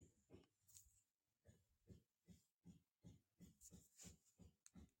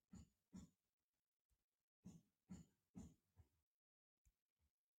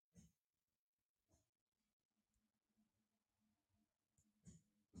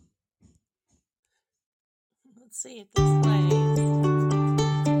Let's see if this plays.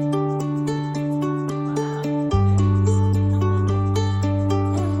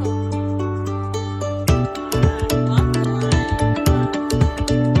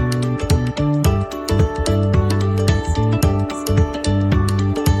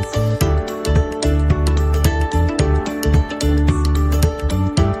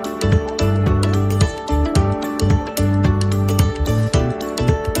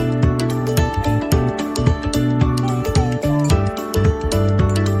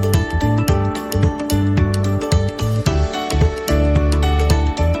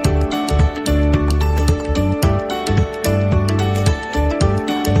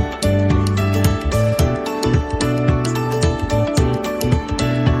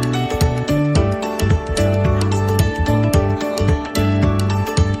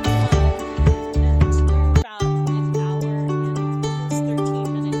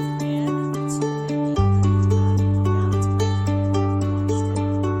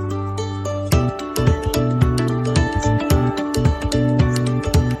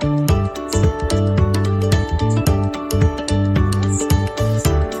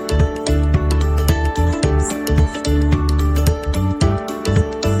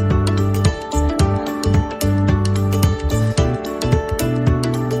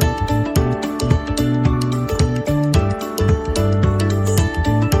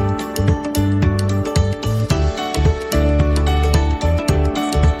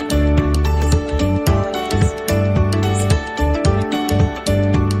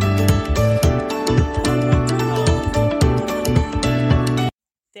 Wow,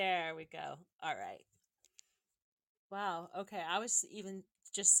 there we go. All right. Wow. Okay. I was even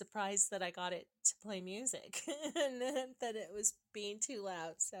just surprised that I got it to play music and that it was being too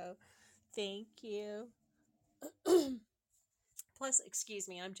loud. So thank you. Plus, excuse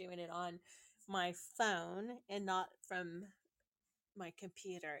me, I'm doing it on my phone and not from my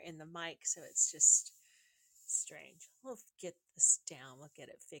computer in the mic. So it's just strange. We'll get this down. We'll get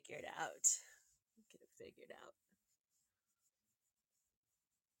it figured out. Get it figured out.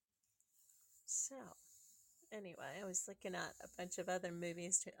 So, anyway, I was looking at a bunch of other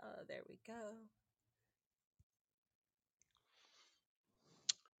movies too. Oh, there we go.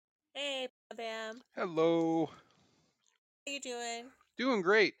 Hey, Bam. Hello. How you doing? Doing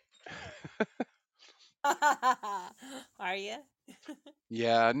great. Are you?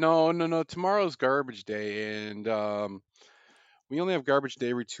 Yeah, no. Tomorrow's garbage day, and we only have garbage day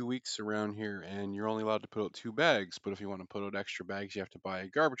every 2 weeks around here, and you're only allowed to put out 2 bags. But if you want to put out extra bags, you have to buy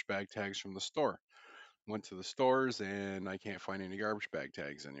garbage bag tags from the store. Went to the stores, and I can't find any garbage bag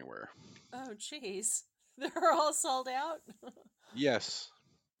tags anywhere. Oh, jeez. They're all sold out? Yes.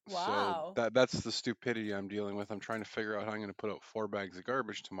 So Wow. that's the stupidity I'm dealing with. I'm trying to figure out how I'm going to put out 4 bags of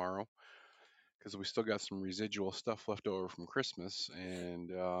garbage tomorrow because we still got some residual stuff left over from Christmas,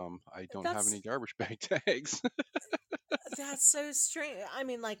 and I don't have any That's garbage bag tags. that's so strange. I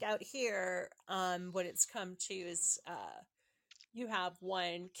mean, like out here, what it's come to is you have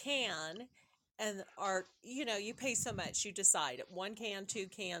one can and are you pay so much, you decide one can, two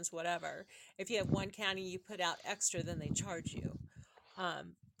cans, whatever. If you have one can and you put out extra, then they charge you.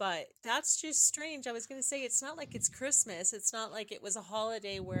 But that's just strange. I was going to say it's not like it's Christmas. It's not like it was a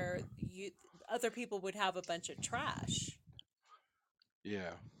holiday where you other people would have a bunch of trash.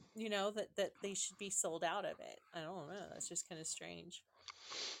 Yeah. That they should be sold out of it. I don't know. That's just kind of strange.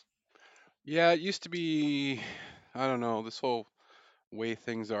 Yeah, it used to be, I don't know, this whole way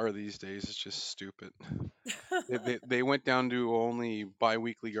things are these days is just stupid. They went down to only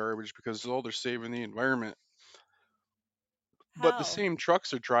bi-weekly garbage because, oh, they're saving the environment. But the How? same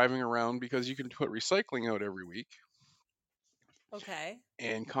trucks are driving around because you can put recycling out every week Okay.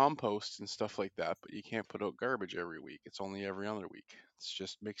 and compost and stuff like that, but you can't put out garbage every week. It's only every other week. It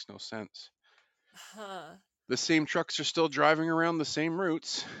just makes no sense. Huh. The same trucks are still driving around the same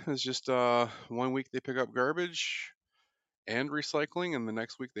routes. It's just 1 week they pick up garbage and recycling, and the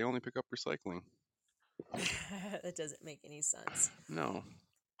next week they only pick up recycling. That doesn't make any sense. No.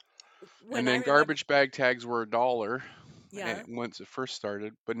 And When I then remember, garbage bag tags were $1 yeah. once it first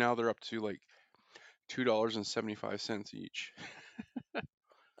started, but now they're up to like $2.75 each.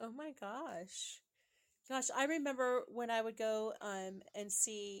 Oh my gosh. Gosh, I remember when I would go and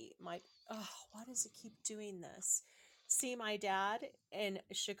see my oh, why does it keep doing this? See my dad in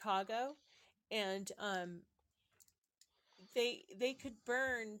Chicago, and they could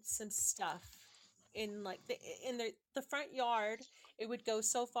burn some stuff in like in the front yard. It would go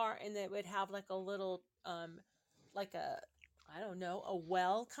so far, and it would have like a little like a, I don't know, a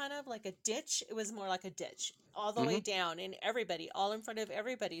well, kind of like a ditch. It was more like a ditch all the way Hmm. down, and everybody all in front of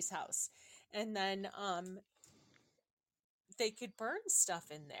everybody's house. And then they could burn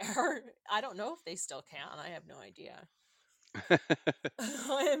stuff in there. I don't know if they still can. I have no idea.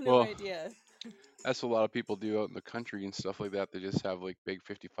 I have no Well, idea. that's what a lot of people do out in the country and stuff like that. They just have like big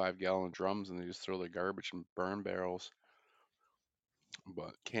 55-gallon drums and they just throw their garbage in burn barrels.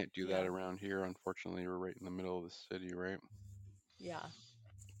 But can't do that Yeah. around here. Unfortunately, we're right in the middle of the city, right? Yeah.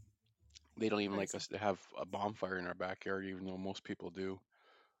 They don't even like Crazy. us to have a bonfire in our backyard, even though most people do.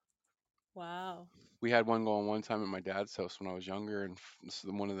 Wow. We had one going one time at my dad's house when I was younger, and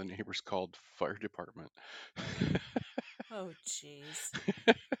one of the neighbors called fire department. Oh, jeez.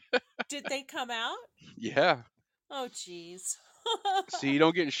 Did they come out? Yeah. Oh, jeez. See, you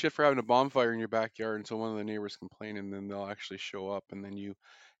don't get shit for having a bonfire in your backyard until one of the neighbors complain, and then they'll actually show up, and then you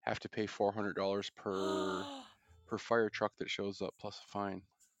have to pay $400 per fire truck that shows up plus a fine.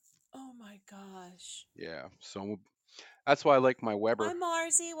 Oh my gosh. Yeah, so that's why I like my Hi, Weber.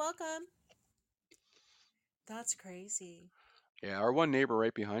 Marcy. Welcome. That's crazy. Yeah, our one neighbor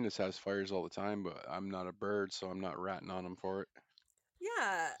right behind us has fires all the time, but I'm not a bird, so I'm not ratting on him for it.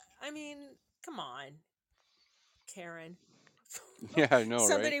 Yeah. I mean, come on, Karen. Yeah, I know, right?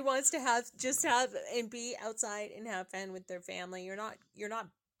 Somebody wants to have and be outside and have fun with their family. You're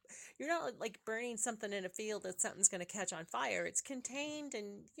not like burning something in a field that something's going to catch on fire. It's contained,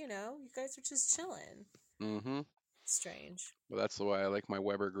 and you guys are just chilling. Mm-hmm. Strange. But that's the way I like my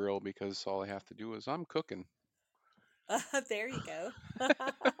Weber grill because all I have to do is I'm cooking. There you go.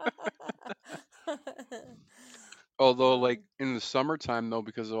 Although, like um, in the summertime, though,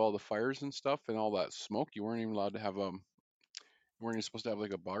 because of all the fires and stuff and all that smoke, you weren't even allowed to have you weren't even supposed to have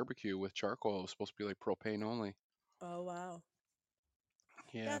like a barbecue with charcoal. It was supposed to be like propane only. oh wow.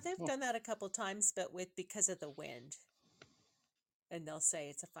 Yeah. Yeah, they've Well, done that a couple times, but with because of the wind, and they'll say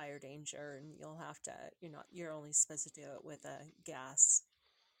it's a fire danger, and you'll have to, you're only supposed to do it with a gas.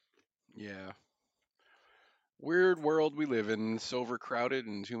 yeah. Weird world we live in. It's overcrowded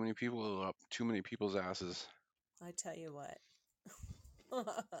and too many people up too many people's asses. I tell you what.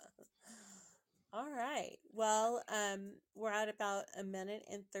 All right. Well, we're at about a minute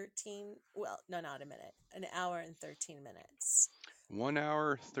and 13. Well, no, not a minute. An hour and 13 minutes. 1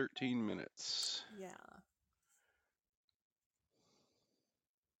 hour, 13 minutes. Yeah.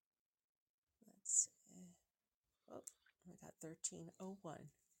 Let's see. Oh, I got 13:01.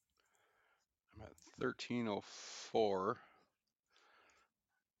 I'm at 13:04.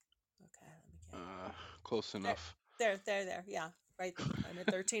 Okay, let me get Uh, Close there. enough. There. Yeah, right. I'm at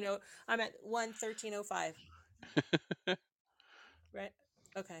 13. I'm at 1:13:05. Right.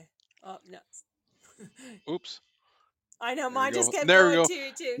 Okay. Oh no. Oops. I know There we mine just go. kept There we going go.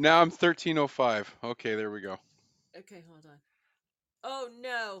 too. Now I'm 13:05. Okay, there we go. Okay, hold on. Oh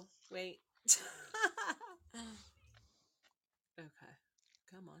no. Wait. Okay.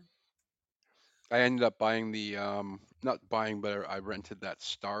 Come on. I ended up buying the not buying, but I rented that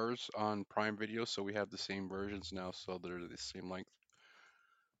Stars on Prime Video, so we have the same versions now, so they're the same length.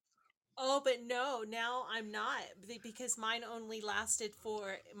 Oh, but no, now I'm not because mine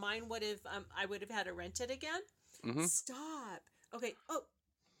would have I would have had to rent it again. Hmm. Stop. Okay. Oh,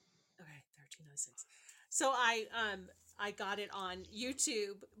 okay, 13:06. So I got it on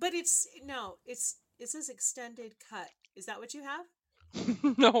YouTube, but it's no, it says extended cut. Is that what you have?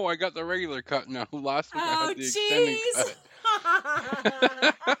 No, I got the regular cut now. Last week I Oh, had the extended jeez. cut.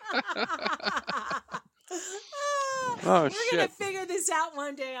 Oh We're gonna shit! figure this out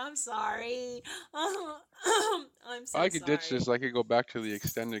one day. I'm sorry. I'm so I could ditch sorry. this. I could go back to the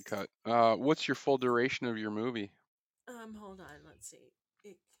extended cut. What's your full duration of your movie? Hold on. Let's see.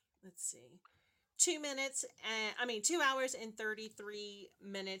 It, let's see. 2 minutes and I mean 2 hours and 33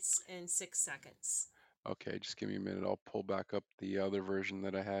 minutes and 6 seconds. Okay, just give me a minute. I'll pull back up the other version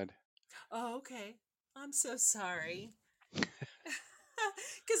that I had. Oh, okay. I'm so sorry.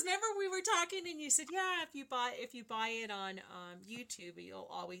 Because remember we were talking and you said, yeah, if you buy it on YouTube, you'll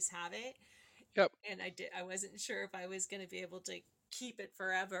always have it. Yep. And I wasn't sure if I was going to be able to keep it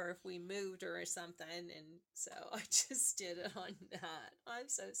forever if we moved or something, and so I just did it on that. I'm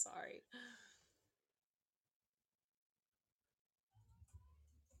so sorry.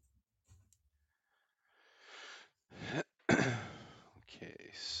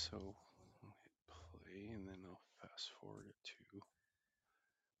 Okay, so I'll hit play and then I'll fast forward it to.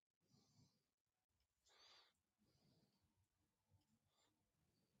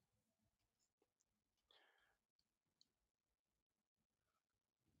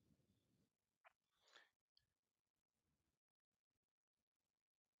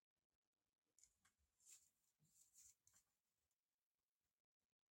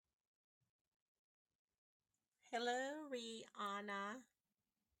 Hello, Rihanna.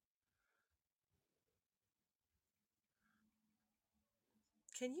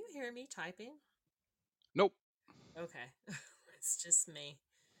 Can you hear me typing? Nope. Okay. It's just me.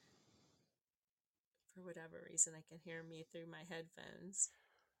 For whatever reason, I can hear me through my headphones.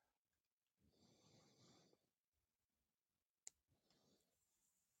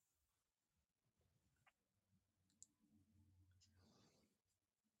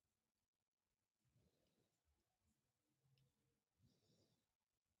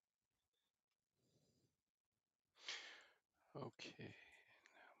 Okay.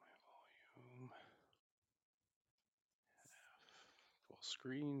 Volume. Full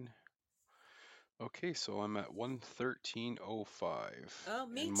screen. Okay, so I'm at 113.05, Oh,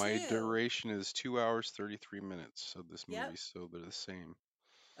 me and my too. duration is 2 hours 33 minutes of this Yep. movie, so they're the same.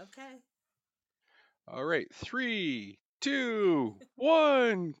 Okay. All right, three, two,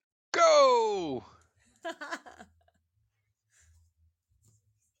 one, go!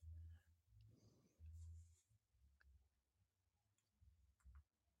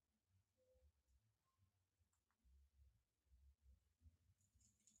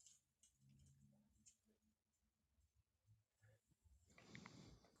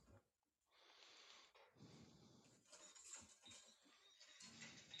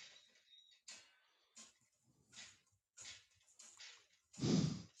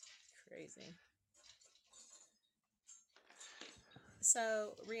 Crazy.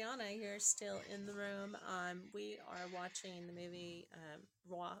 So, Rihanna, you're still in the room. We are watching the movie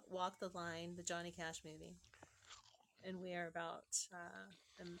Walk the Line, the Johnny Cash movie, and we are about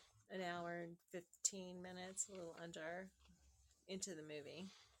an hour and 15 minutes, a little under, into the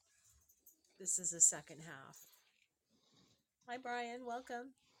movie. This is the second half. Hi, Brian.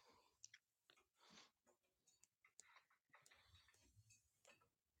 Welcome.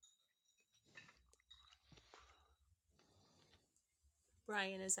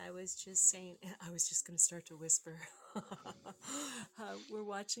 Brian, as I was just saying, I was just going to start to whisper. We're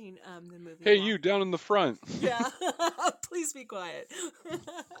watching the movie Hey, Walk. you down in the front. Yeah, please be quiet.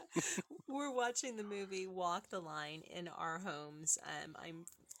 We're watching the movie Walk the Line in our homes. I'm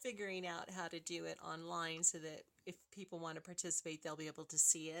figuring out how to do it online so that if people want to participate, they'll be able to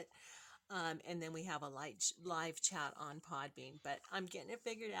see it. And then we have a live chat on Podbean. But I'm getting it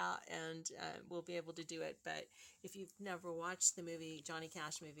figured out, and we'll be able to do it. But if you've never watched the movie Johnny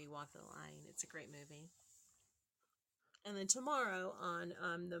Cash movie Walk the Line, it's a great movie. And then tomorrow on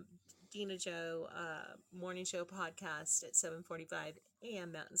the Dina Joe morning show podcast at 7:45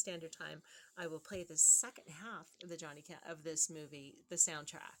 a.m. Mountain Standard Time, I will play the second half of the of this movie, the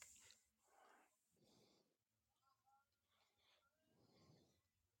soundtrack.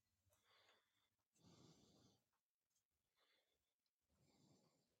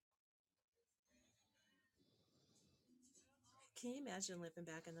 Can you imagine living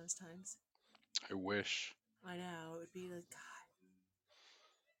back in those times? I wish. I know it would be like God.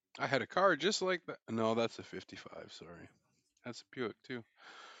 I had a car just like that. No, that's a 55, sorry. That's a Buick, too.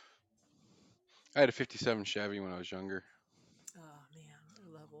 I had a 57 Chevy when I was younger. Oh man,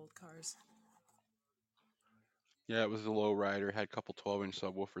 I love old cars. Yeah, it was a low rider, had a couple 12-inch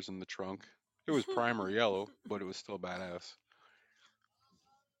subwoofers in the trunk. It was primer yellow, but it was still badass.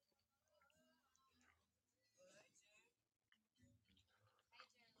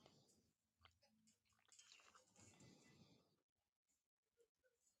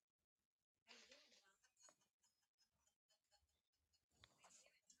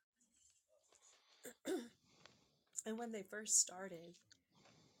 And when they first started,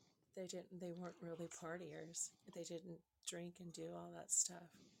 they weren't really partiers. They didn't drink and do all that stuff.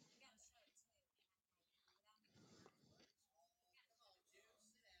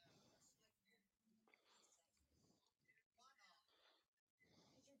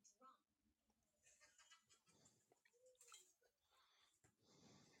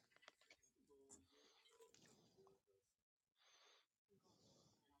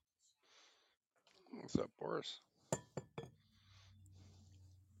 What's up, Boris?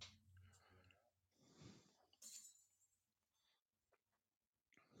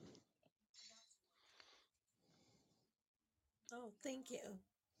 Oh, thank you.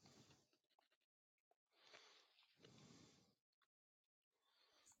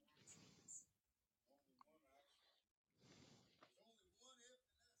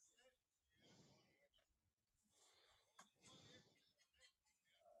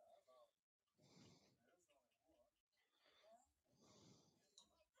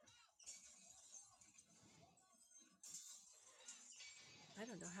 I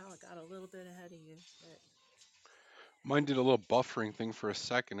don't know how I got a little bit ahead of you, but Mine did a little buffering thing for a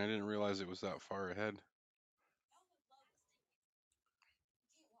second. I didn't realize it was that far ahead.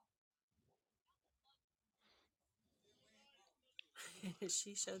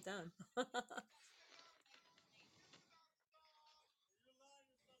 She showed them.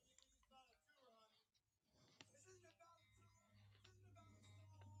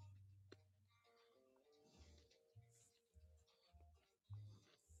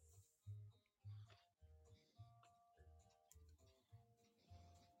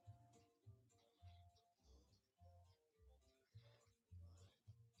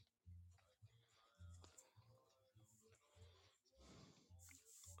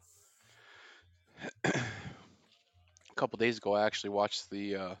 A couple days ago, I actually watched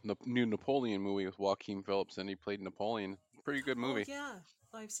the new Napoleon movie with Joaquin Phillips, and he played Napoleon. Pretty good Oh movie. yeah,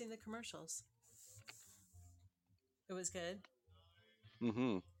 I've seen the commercials. It was good.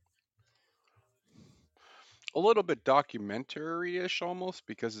 Hmm. A little bit documentary-ish almost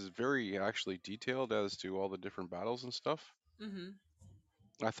because it's very actually detailed as to all the different battles and stuff. Mm-hmm.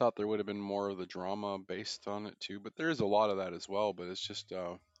 I thought there would have been more of the drama based on it too, but there is a lot of that as well. But it's just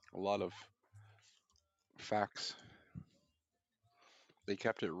a lot of facts. They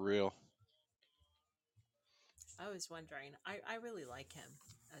kept it real. I was wondering. I really like him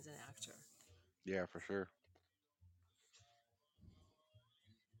as an actor. Yeah, for sure.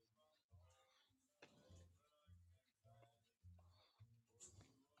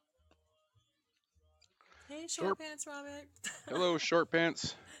 Hey, short Short. pants, Robert. Hello, short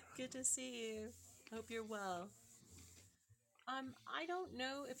pants. Good to see you. Hope you're well. I don't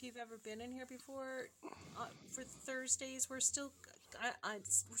know if you've ever been in here before. For Thursdays, we're still,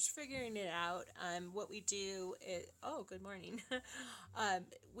 we're figuring it out. What we do is, oh, good morning. um,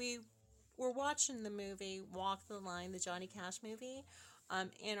 we we're watching the movie Walk the Line, the Johnny Cash movie,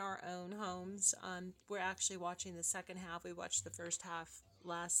 in our own homes. We're actually watching the second half. We watched the first half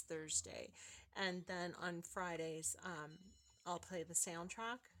last Thursday, and then on Fridays, I'll play the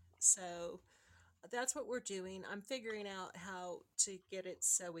soundtrack. So that's what we're doing. I'm figuring out how to get it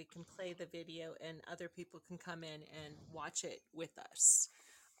so we can play the video and other people can come in and watch it with us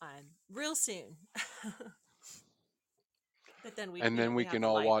real soon. But then And you know, then we we have can the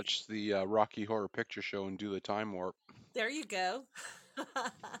all live. watch the Rocky Horror Picture Show and do the time warp. There you go.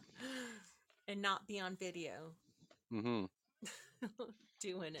 And not be on video Hmm.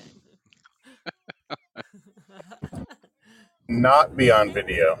 doing it. Not be on Hey,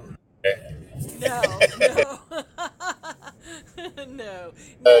 video. Okay. no, no, no,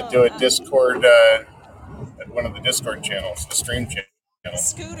 no. Do a Discord, one of the Discord channels, the stream channel.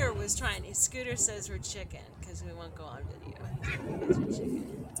 Scooter was trying. Scooter says we're chicken because we won't go on video. He's like, you guys are chicken.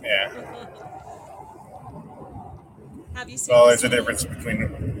 Yeah. Have you seen Well, the there's a scene? difference between.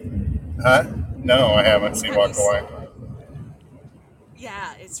 Huh? No, I haven't seen Have you? Walk Away.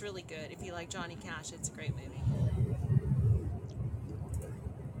 Yeah, it's really good. If you like Johnny Cash, it's a great movie.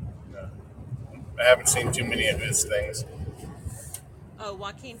 No, I haven't seen too many of his things. Oh,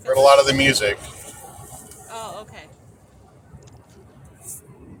 Joaquin Heard a lot of the Phillips. music. Oh, okay.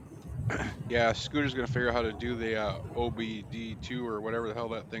 Yeah, Scooter's gonna figure out how to do the OBD2 or whatever the hell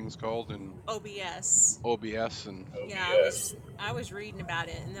that thing's called in OBS. OBS, and Yeah, OBS. I was reading about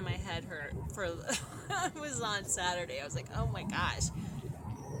it, and then my head hurt. For it was on Saturday. I was like, oh my gosh.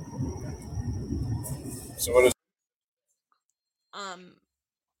 So what is? Um.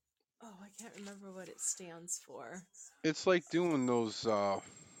 Oh, I can't remember what it stands for. it's like doing those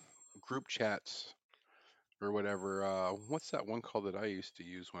group chats or whatever. What's that one called that I used to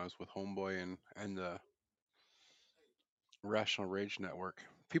use when I was with Homeboy and the Rational Rage Network?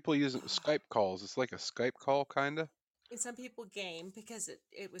 People using Skype calls. It's like a Skype call, kinda. And some people game because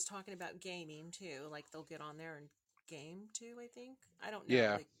it was talking about gaming too. Like they'll get on there and game too. I think I don't know.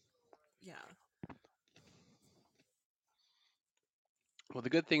 Yeah. Like yeah. Well, the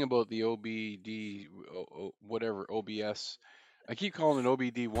good thing about the OBD, whatever OBS, I keep calling it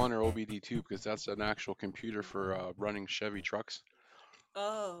OBD1 or OBD2 because that's an actual computer for running Chevy trucks.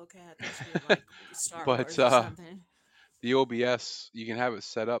 Oh, okay. I thought you meant like Star But Wars or something. the OBS, you can have it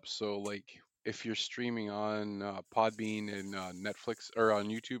set up so like if you're streaming on Podbean and Netflix or on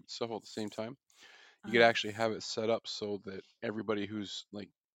YouTube and stuff at the same time, you could Uh, actually have it set up so that everybody who's like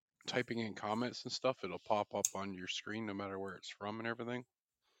typing in comments and stuff, it'll pop up on your screen no matter where it's from and everything.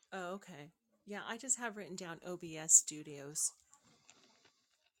 oh, okay. Yeah, I just have written down OBS Studios,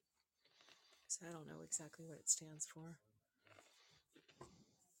 so I don't know exactly what it stands for.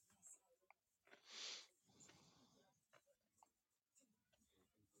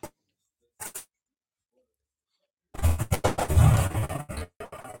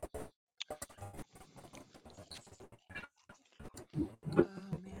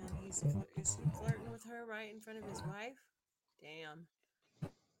 Oh man, is he flirting with her right in front of his wife? Damn.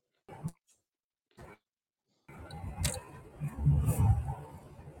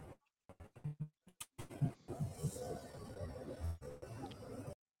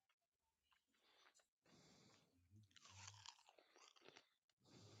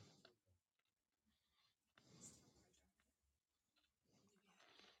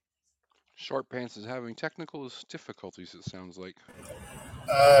 Short Pants is having technical difficulties, it sounds like.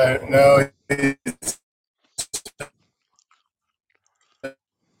 No,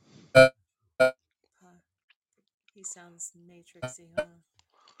 Huh. He sounds matrixy, huh?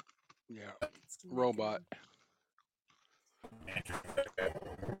 Yeah. It's making Robot. him.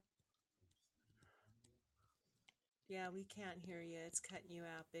 Yeah, we can't hear you. It's cutting you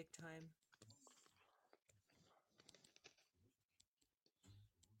out big time.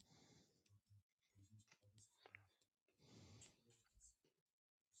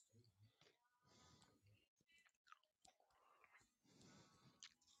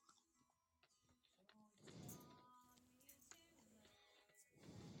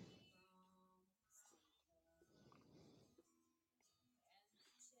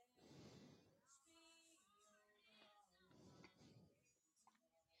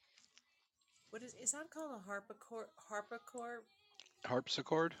 Is that called a harpicord? Harpicord?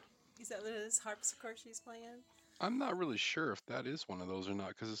 Harpsichord? Is that what it is? Harpsichord she's playing? I'm not really sure if that is one of those or not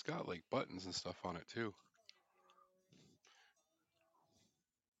because it's got like buttons and stuff on it too.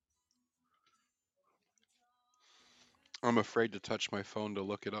 I'm afraid to touch my phone to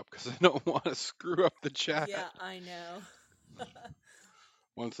look it up because I don't want to screw up the chat. Yeah, I know.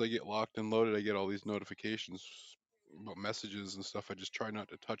 Once I get locked and loaded, I get all these notifications about messages and stuff. I just try not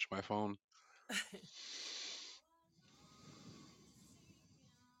to touch my phone.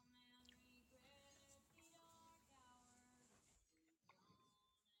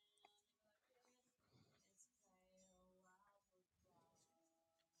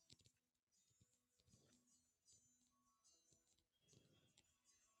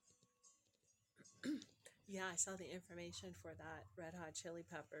 Yeah, I saw the information for that Red Hot Chili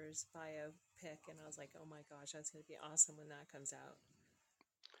Peppers biopic, and I was like, oh my gosh, that's going to be awesome when that comes out.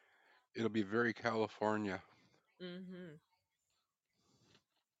 It'll be very California. Mm-hmm.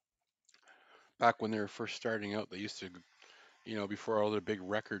 Back when they were first starting out, they used to, before all their big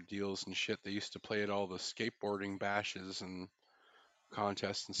record deals and shit, they used to play at all the skateboarding bashes and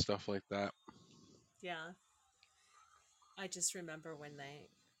contests and stuff like that. Yeah, I just remember when they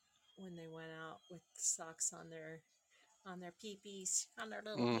went out with socks on their peepees, on their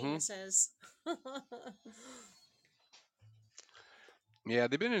little Hmm. penises. Yeah,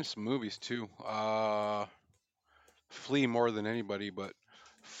 they've been in some movies too. Flea more than anybody, but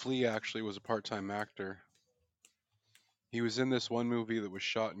Flea actually was a part-time actor. He was in this one movie that was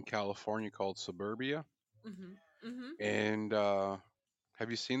shot in California called Suburbia. Mm-hmm. Mm-hmm. And have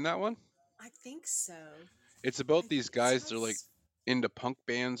you seen that one? I think so. It's about these It guys. They're like sounds. into punk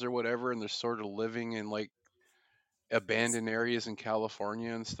bands or whatever, and they're sort of living in like It's abandoned areas in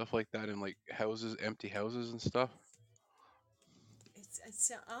California and stuff like that, in like houses, empty houses and stuff.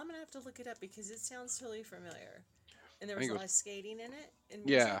 I'm gonna have to look it up because it sounds totally familiar. And there I was think a it lot was, of skating in it and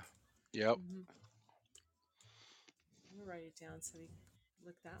yeah, music. yep. Mm-hmm. I'm gonna write it down so we can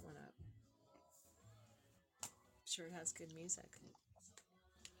look that one up. I'm sure it has good music.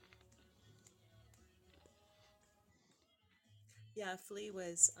 Yeah, Flea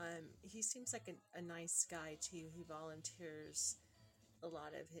was. He seems like a nice guy too. He volunteers a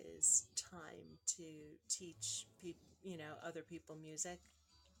lot of his time to teach people, other people music.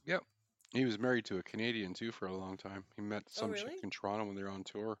 Yep. He was married to a Canadian too for a long time. He met Oh, some chick really? in Toronto when they were on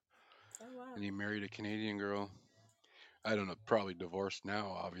tour, Oh, wow. and he married a Canadian girl. I don't know, probably divorced now,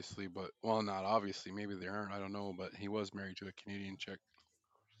 obviously, but well, not obviously. Maybe they aren't. I don't know, but he was married to a Canadian chick.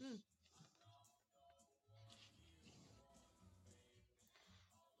 Hmm.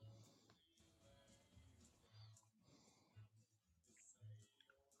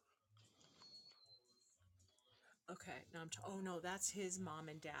 Okay. Now oh no, that's his mom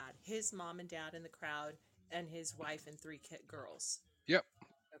and dad. His mom and dad in the crowd, and his wife and three girls. Yep.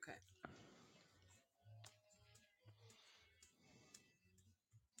 Okay.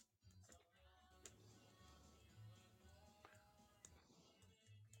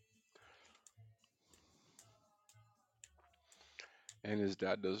 And his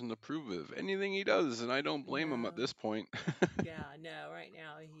dad doesn't approve of anything he does, and I don't blame him at No. this point. Yeah. No. Right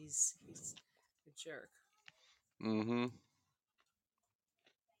now, he's a jerk. Hmm.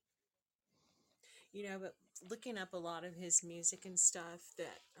 But looking up a lot of his music and stuff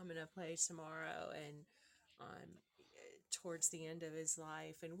that I'm gonna play tomorrow, and towards the end of his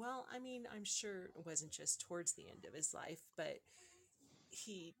life, and well, I mean, I'm sure it wasn't just towards the end of his life, but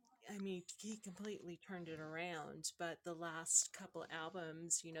he he completely turned it around. But the last couple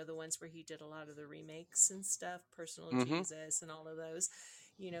albums, the ones where he did a lot of the remakes and stuff, Personal Hmm. Jesus and all of those,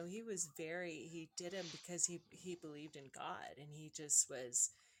 he did them because he believed in God, and he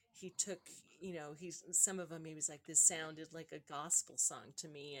took, he's some of them, he was like, this sounded like a gospel song to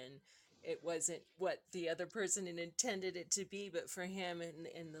me. And it wasn't what the other person had intended it to be, but for him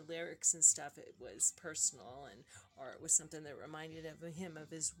and the lyrics and stuff, it was personal, and or it was something that reminded of him of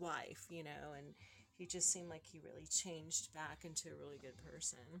his wife, you know, and he just seemed like he really changed back into a really good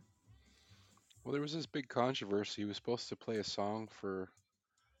person. Well, there was this big controversy. He was supposed to play a song for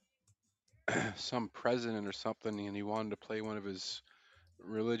some president or something, and he wanted to play one of his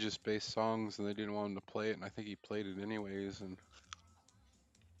religious-based songs, and they didn't want him to play it, and I think he played it anyways. And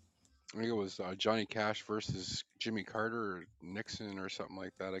I think it was Johnny Cash versus Jimmy Carter or Nixon or something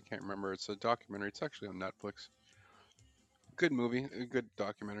like that. I can't remember. It's a documentary. It's actually on Netflix. Good movie, a good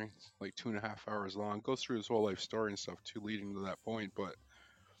documentary. It's like 2.5 hours long. Goes through his whole life story and stuff too, leading to that point. But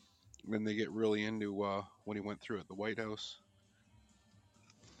then they get really into what he went through at the White House.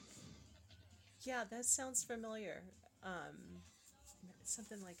 Yeah, that sounds familiar.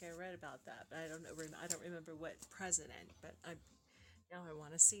 Something like I read about that, but I don't know. I don't remember what president. But I now I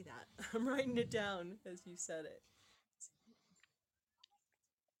want to see that. I'm writing it down as you said it.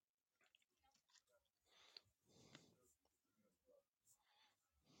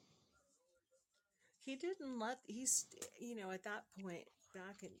 He didn't let he's you know at that point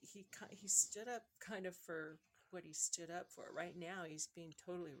back and he stood up kind of for what he stood up for. Right now he's being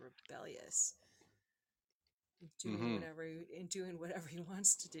totally rebellious and Hmm. doing whatever he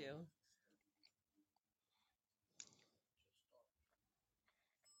wants to do.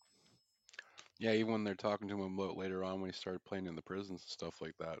 Yeah, even when they're talking to him about later on when he started playing in the prisons and stuff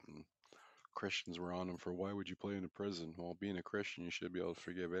like that, and Christians were on him for why would you play in a prison? Well, being a Christian, you should be able to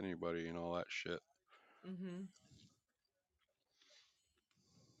forgive anybody and all that shit. Mm-hmm.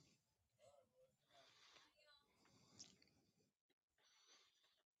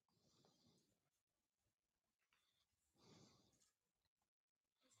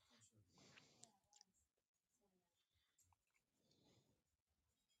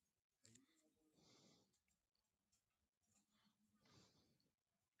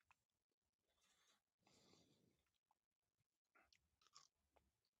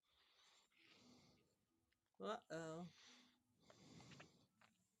 Uh-oh.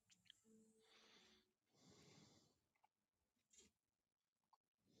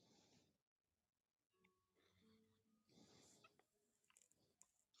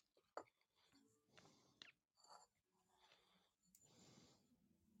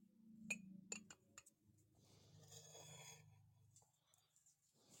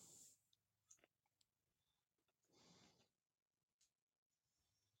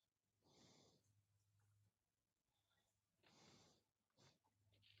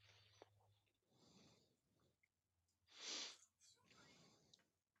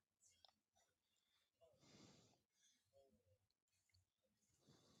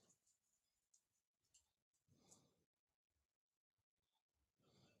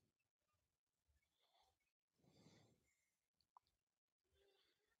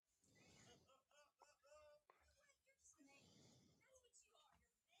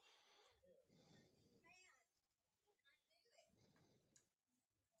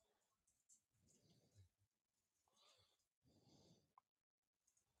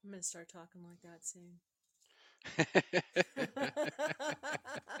 I'm gonna start talking like that soon.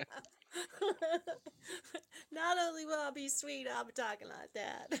 Not only will I be sweet, I'll be talking like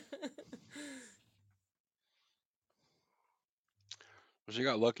that. Well, she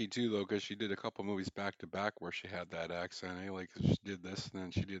got lucky too, though, because she did a couple movies back to back where she had that accent. Eh? Like she did this, and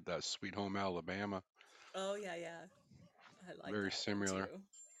then she did that Sweet Home Alabama. Oh yeah, yeah. I like Very that one similar. too.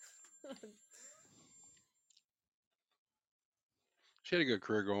 She had a good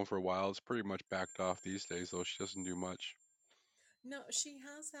career going for a while. It's pretty much backed off these days, though. She doesn't do much. No, she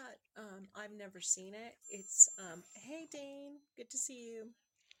has that. I've never seen it. It's hey Dane, good to see you.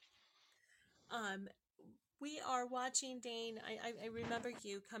 Um, we are watching Dane. I remember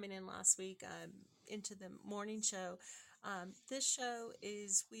you coming in last week into the morning show. This show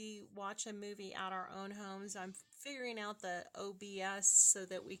is we watch a movie at our own homes. I'm figuring out the OBS so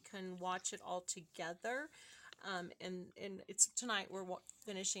that we can watch it all together. And it's tonight we're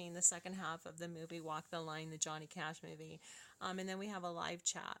finishing the second half of the movie Walk the Line, the Johnny Cash movie. And then we have a live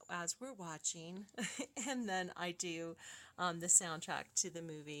chat as we're watching. And then I do the soundtrack to the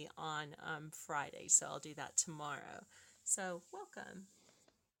movie on Friday. So I'll do that tomorrow. So welcome.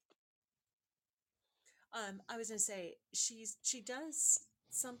 I was gonna say she does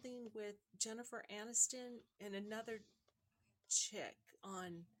something with Jennifer Aniston and another chick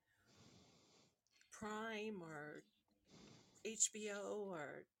on Prime or HBO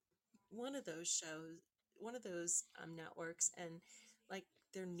or one of those shows, one of those networks, and like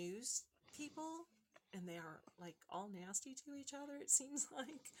they're news people. and they are like all nasty to each other. It seems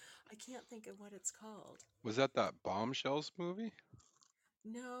like I can't think of what it's called. Was that Bombshells movie?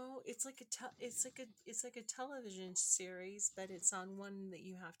 No, it's like it's like a television series, but it's on one that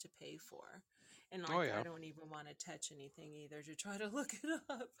you have to pay for. And Oh like I yeah. don't even want to touch anything either to try to look it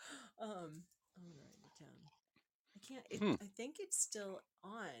up. I'm gonna write it down. I can't it Hmm. I think it's still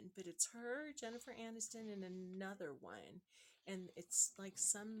on, but it's her, Jennifer Aniston, and another one. And it's like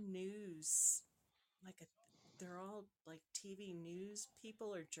some news like a they're all like TV news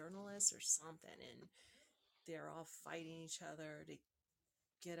people or journalists or something, and they're all fighting each other to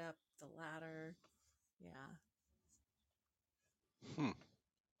get up the ladder. Yeah. Hmm.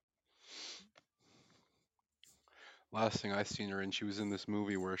 Last thing I seen her in, she was in this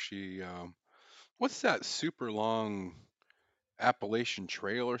movie where she what's that super long Appalachian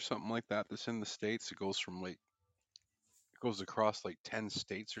Trail or something like that that's in the States? It goes from like it goes across like 10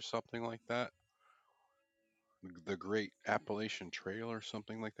 states or something like that. The Great Appalachian Trail or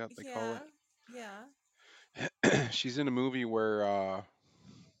something like that they call Yeah. Yeah. it. She's in a movie where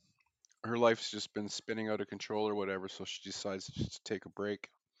her life's just been spinning out of control or whatever, so she decides to just take a break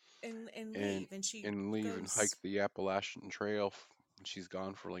And and leave, and she leave and hike goes. the Appalachian Trail. She's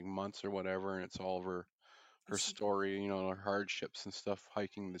gone for like months or whatever, and it's all of her She story, her hardships and stuff,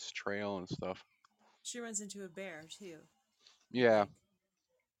 hiking this trail and stuff. she runs into a bear too. Yeah, Like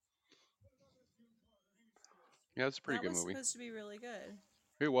yeah, it's a pretty that good was movie. supposed to be really good.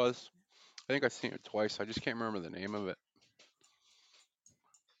 It was. I think I've seen it twice. I just can't remember the name of it.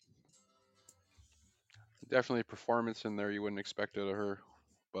 Definitely a performance in there you wouldn't expect out of her,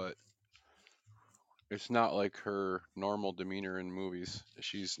 but it's not like her normal demeanor in movies.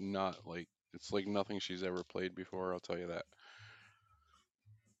 She's not like it's like nothing she's ever played before. I'll tell you that.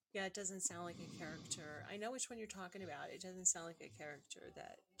 Yeah, it doesn't sound like a character. I know which one you're talking about. It doesn't sound like a character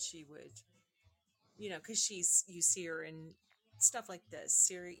that she would, because she's you see her in stuff like this.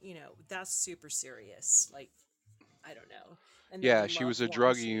 That's super serious. Like I don't know. And then the Yeah, she love was a one,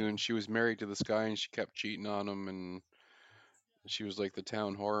 druggie and she was married to this guy and she kept cheating on him and she was like the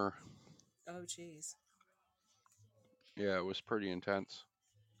town horror. oh geez. Yeah, it was pretty intense.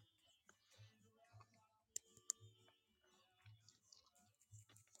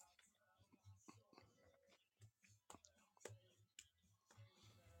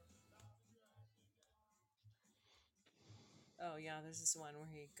 Oh yeah, there's this one where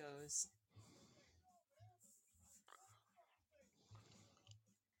he goes.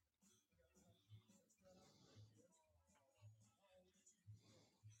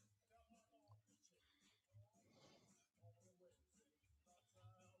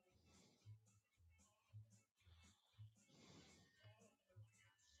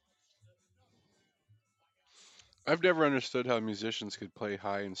 I've never understood how musicians could play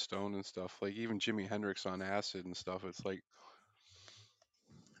high and stone and stuff. Like even Jimi Hendrix on acid and stuff. It's like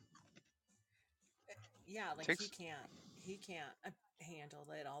Yeah, it like takes. he can't handle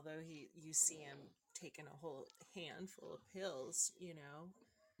it. Although you see him taking a whole handful of pills.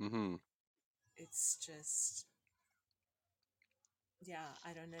 Hmm. It's just yeah,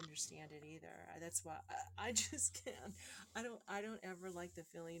 I don't understand it either. That's why I just can't. I don't ever like the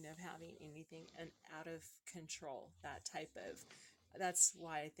feeling of having anything out of control. That type of. That's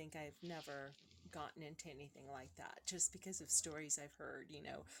why I think I've never gotten into anything like that. Just because of stories I've heard.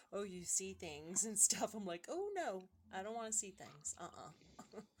 Oh, you see things and stuff. I'm like, oh no, I don't want to see things.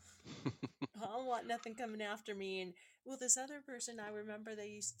 I don't want nothing coming after me. And well, this other person I remember they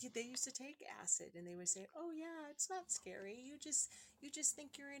used to take acid, and they would say, "Oh yeah, it's not scary. You just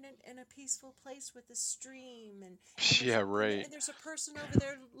think you're in a peaceful place with a stream, and there's Yeah, a and, right. and there's a person over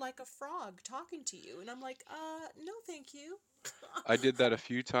there like a frog talking to you." And I'm like, no, thank you." I did that a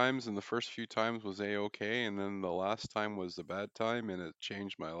few times, and the first few times was a okay, and then the last time was the bad time, and it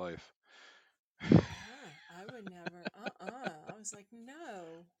changed my life. I would never. I was like,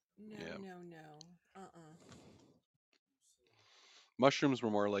 no, no, Yeah, no, no. mushrooms were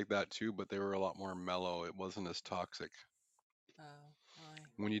more like that too, but they were a lot more mellow. It wasn't as toxic. Oh,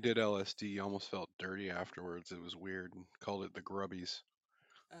 When you did LSD, you almost felt dirty afterwards. It was weird. And called it the grubbies.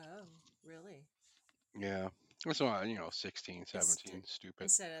 oh, really? Yeah, that's why 16, Inst- 17, stupid.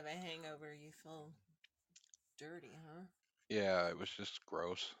 Instead of a hangover, you feel dirty, huh? Yeah, it was just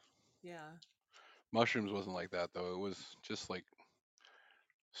gross. Yeah. Mushrooms wasn't like that though. It was just like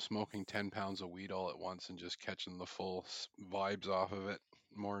smoking 10 pounds of weed all at once and just catching the full vibes off of it.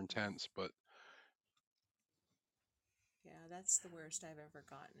 More intense, but Yeah, that's the worst I've ever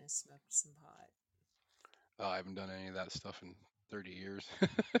gotten is smoked some pot. I haven't done any of that stuff in 30 years.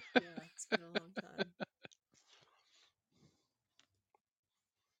 Yeah, it's been a long time.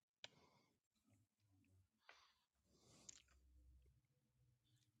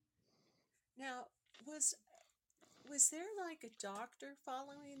 Was was there like a doctor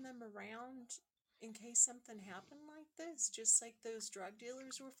following them around in case something happened like this? Just like those drug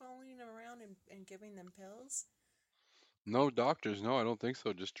dealers were following them around and giving them pills? No doctors, no, I don't think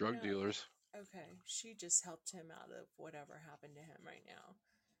so. Just drug No. dealers. Okay. She just helped him out of whatever happened to him right now.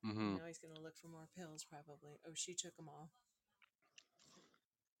 And Hmm. now he's going to look for more pills probably. Oh, she took them all.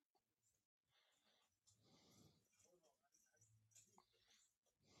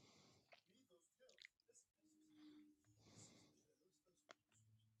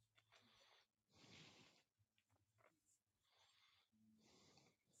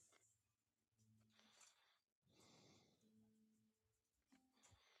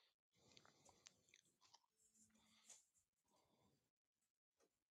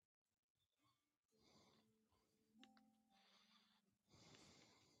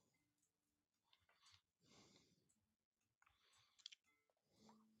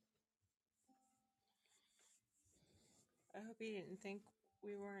 I hope he didn't think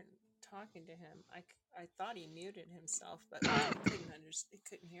we weren't talking to him. I thought he muted himself, but maybe he couldn't he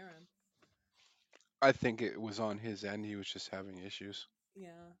couldn't hear him. I think it was on his end. He was just having issues.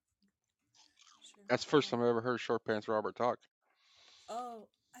 Yeah, sure That's the hope first not. time I ever heard Short Pants Robert talk. Oh,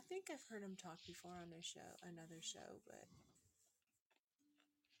 I think I've heard him talk before on a show, another show, but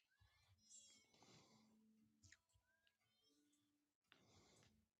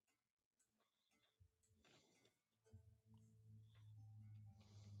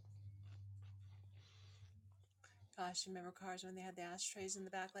gosh, remember cars when they had the ashtrays in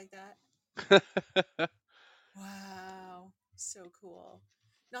the back like that? Wow, so cool.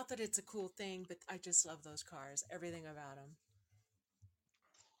 Not that it's a cool thing, but I just love those cars. Everything about them.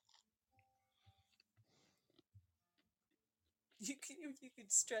 You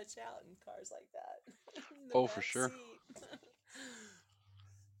could stretch out in cars like that in the Oh, for back sure. seat.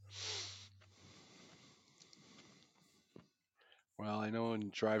 Well, I know in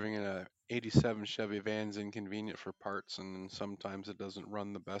driving in a '87 Chevy van's inconvenient for parts, and sometimes it doesn't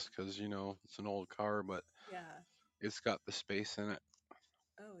run the best because it's an old car, but Yeah. it's got the space in it.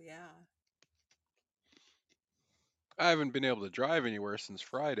 Oh yeah. I haven't been able to drive anywhere since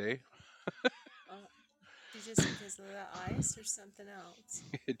Friday. Uh, just because of the ice or something else?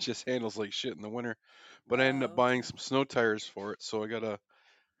 It just handles like shit in the winter. But I ended up Oh, buying okay. some snow tires for it, so I gotta.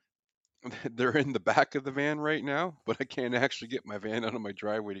 They're in the back of the van right now, but I can't actually get my van out of my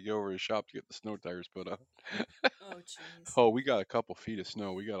driveway to go over to the shop to get the snow tires put on. Oh, jeez. Oh, we got a couple feet of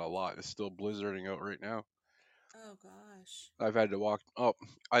snow. We got a lot. It's still blizzarding out right now. Oh gosh. I've had to walk. Oh,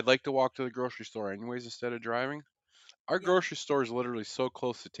 I'd like to walk to the grocery store anyways instead of driving. Our Yeah. grocery store is literally so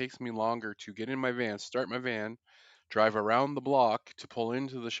close, it takes me longer to get in my van, start my van, drive around the block to pull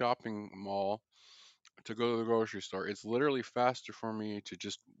into the shopping mall to go to the grocery store. It's literally faster for me to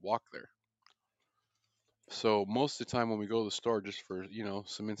just walk there. So most of the time when we go to the store just for,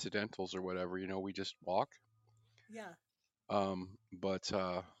 some incidentals or whatever, we just walk. Yeah. But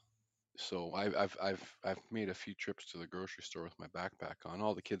so I've made a few trips to the grocery store with my backpack on.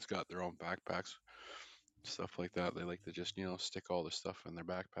 All the kids got their own backpacks, stuff like that. They like to just, stick all their stuff in their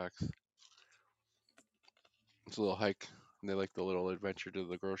backpacks. It's a little hike. They like the little adventure to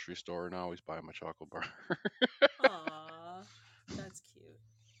the grocery store and I always buy them a chocolate bar. Aw. That's cute.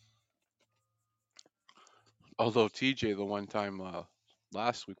 Although TJ, the one time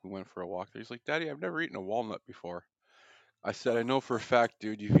last week we went for a walk, he's like, "Daddy, I've never eaten a walnut before." I said, "I know for a fact,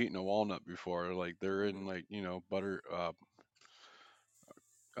 dude, you've eaten a walnut before. Like they're in like butter,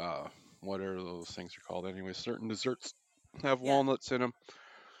 uh, whatever those things are called. Anyway, certain desserts have Yeah. walnuts in them."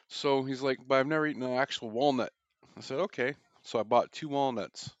 So he's like, "But I've never eaten an actual walnut." I said, "Okay." So I bought two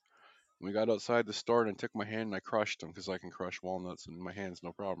walnuts. We got outside the store and I took my hand and I crushed them because I can crush walnuts in my hands,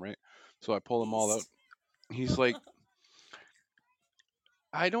 no problem, right? So I pull them all out. Beast. He's like,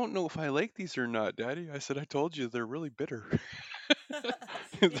 "I don't know if I like these or not, Daddy." I said, "I told you they're really bitter.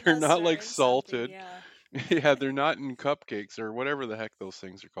 You They're must not are like in something, salted. yeah. Yeah, they're not in cupcakes or whatever the heck those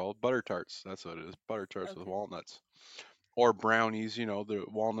things are called. Butter tarts. That's what it is. Butter tarts with Okay. walnuts or brownies. The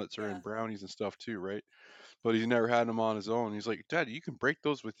walnuts are in Yeah. brownies and stuff too, right?" But he's never had them on his own. He's like, "Daddy, you can break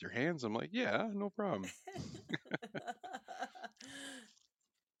those with your hands." I'm like, "Yeah, no problem."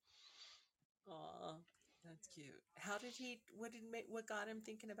 Aw, that's cute. How did he? What got him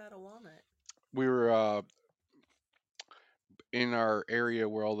thinking about a walnut? We were in our area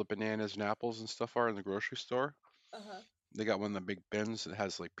where all the bananas and apples and stuff are in the grocery store. Uh huh. They got one of the big bins that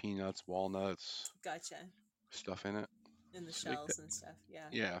has like peanuts, walnuts, Gotcha. stuff in it. In the So like that. shells and stuff. Yeah.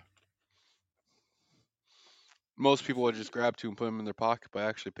 Yeah. Most people would just grab two and put them in their pocket, but I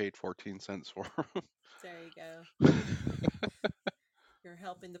actually paid 14 cents for them. There you go. You're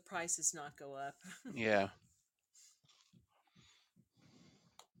helping the prices not go up. Yeah,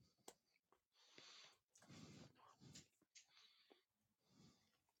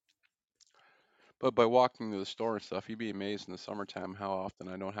 but by walking to the store and stuff, you'd be amazed in the summertime how often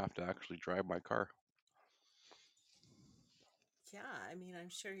I don't have to actually drive my car. Yeah, I mean, I'm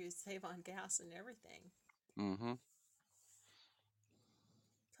sure you save on gas and everything. Hmm.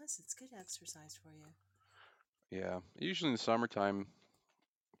 Plus, it's good exercise for you. Yeah, usually in the summertime,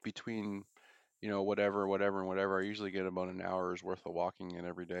 between whatever, whatever, and whatever, I usually get about an hour's worth of walking in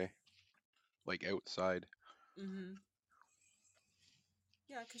every day, like outside. Mm-hmm.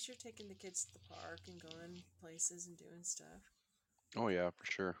 Yeah, because you're taking the kids to the park and going places and doing stuff. Oh yeah, for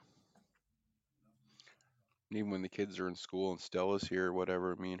sure. And even when the kids are in school and Stella's here or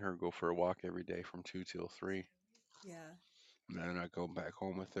whatever, me and her go for a walk every day from 2 till 3. Yeah. And then I go back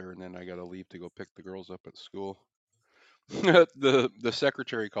home with her, and then I gotta leave to go pick the girls up at school. The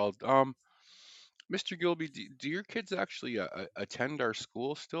secretary called. Mr. Gilby, do your kids actually attend our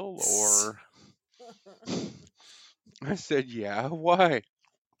school still, or? I said, yeah. Why?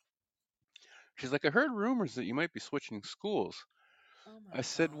 She's like, I heard rumors that you might be switching schools. Oh my I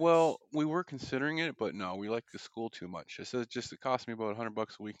said, gosh. well, we were considering it, but no, we like the school too much. I said, just it cost me about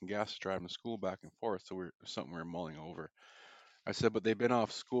 $100 a week in gas to drive to school back and forth, so we're something we are mulling over. I said, but they've been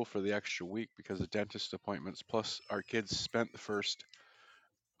off school for the extra week because of dentist appointments. Plus, our kids spent the first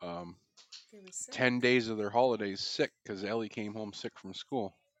um, They were sick. 10 days of their holidays sick because Ellie came home sick from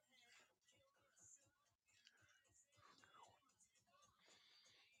school.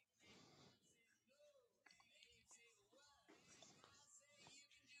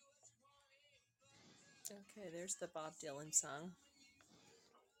 Okay, there's the Bob Dylan song.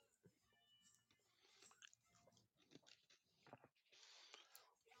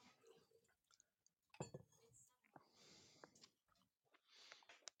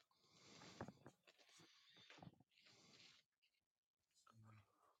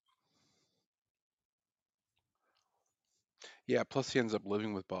 Yeah, plus he ends up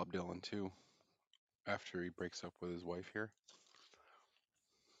living with Bob Dylan too after he breaks up with his wife here.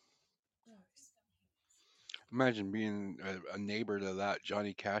 Nice. Imagine being a neighbor to that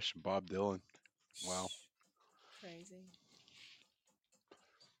Johnny Cash and Bob Dylan. Wow. Shh. Crazy.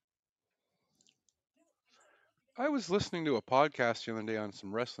 I was listening to a podcast the other day on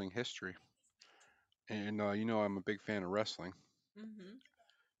some wrestling history, and I'm a big fan of wrestling. Mm-hmm.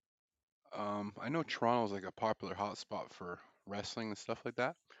 I know Toronto's like a popular hotspot for wrestling and stuff like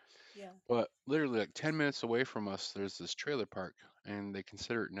that, Yeah. but literally like 10 minutes away from us, there's this trailer park, and they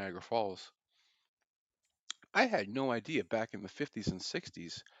consider it Niagara Falls. I had no idea back in the 50s and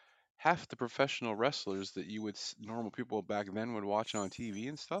 60s, half the professional wrestlers that you would normal people back then would watch on TV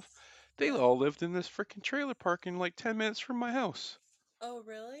and stuff, they Yeah. all lived in this freaking trailer park in like 10 minutes from my house. Oh,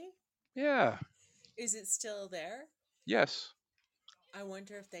 really? Yeah. Is it still there? Yes. I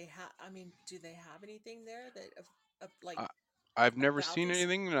wonder if they have. I mean, do they have anything there that like I, I've never about seen this?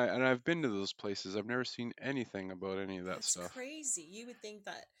 anything, and I've been to those places. I've never seen anything about any of that That's stuff. crazy. You would think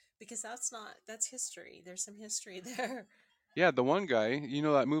that because that's history. There's some history there. Yeah, the one guy,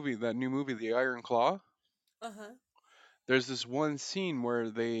 that movie, that new movie, The Iron Claw? Uh huh. There's this one scene where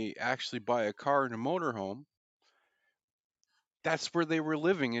they actually buy a car in a motorhome. That's where they were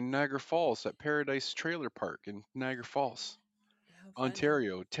living in Niagara Falls, at Paradise Trailer Park in Niagara Falls, How funny.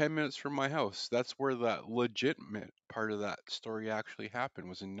 Ontario, 10 minutes from my house. That's where that legitimate part of that story actually happened,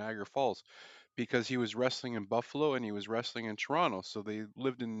 was in Niagara Falls, because he was wrestling in Buffalo and he was wrestling in Toronto. So they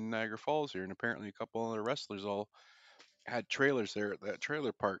lived in Niagara Falls here, and apparently a couple other wrestlers all had trailers there at that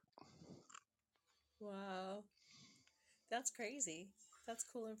trailer park. Wow. That's crazy. That's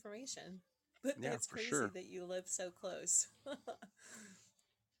cool information. But Yeah, that's for crazy sure. that you live so close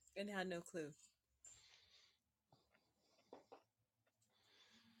and had no clue.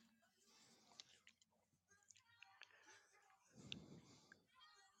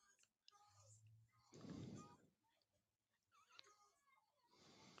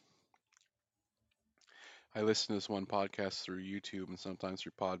 I listen to this one podcast through YouTube and sometimes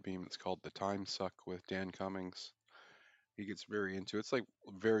through Podbeam. It's called The Time Suck with Dan Cummings. He gets very into it. It's like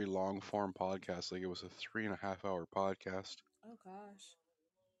a very long form podcast. Like it was a 3.5 hour podcast. Oh gosh.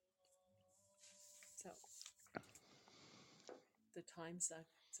 So the time suck.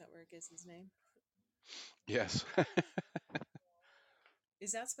 Is that where it gets his name? Yes,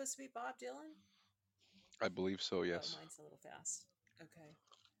 Is that supposed to be Bob Dylan? I believe so. Oh, Yes. mine's a little fast. Okay.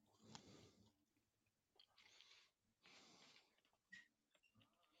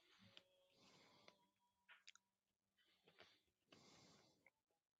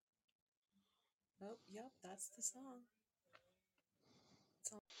 Oh, yep, that's the song.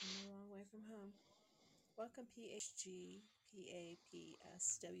 I'm a long way from home. Welcome, PHGPAPSW.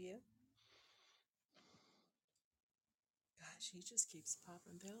 Gosh, he just keeps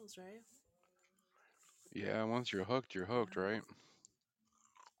popping pills, right? Yeah, once you're hooked, Yeah. right?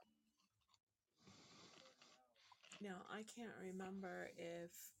 Now, I can't remember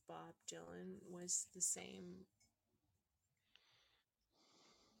if Bob Dylan was the same.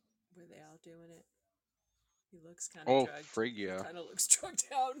 Were they all doing it? He looks kind of Oh, drugged. frig He yeah. kind of looks drugged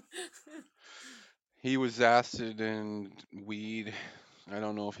out. He was acid and weed. I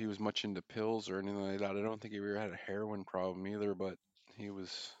don't know if he was much into pills or anything like that. I don't think he ever had a heroin problem either, but he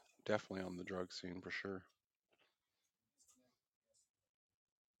was definitely on the drug scene for sure.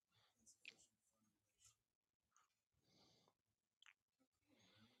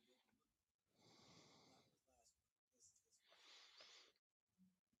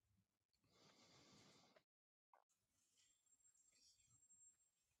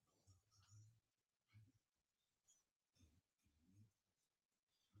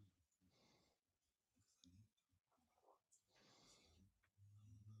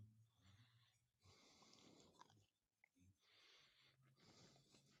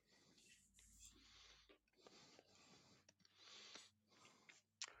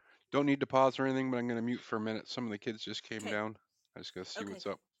 Don't need to pause or anything, but I'm going to mute for a minute. Some of the kids just came Okay. down. I just got to see Okay. what's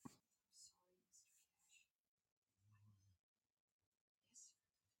up.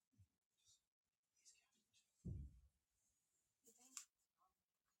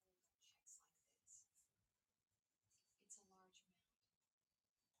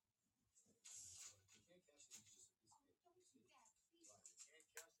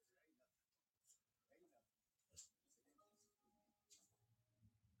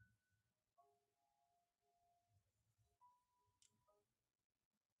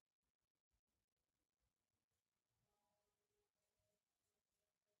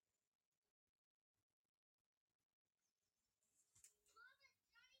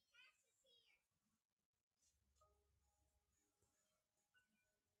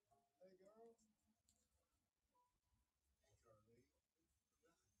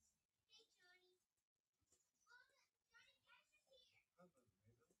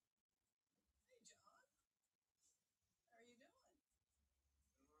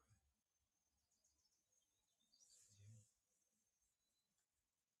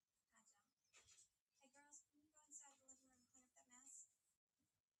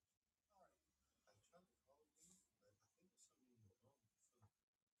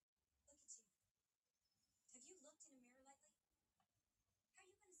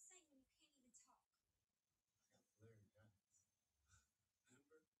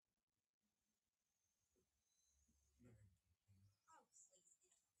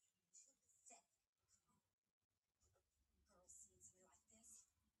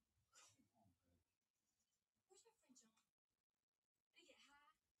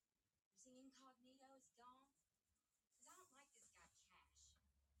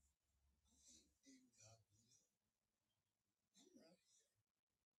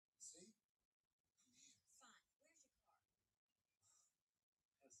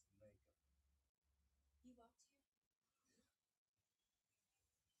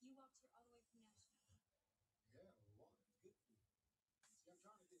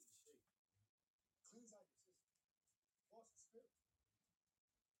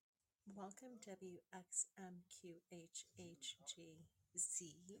 Welcome,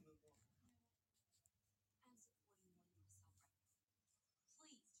 WXMQHHGZ.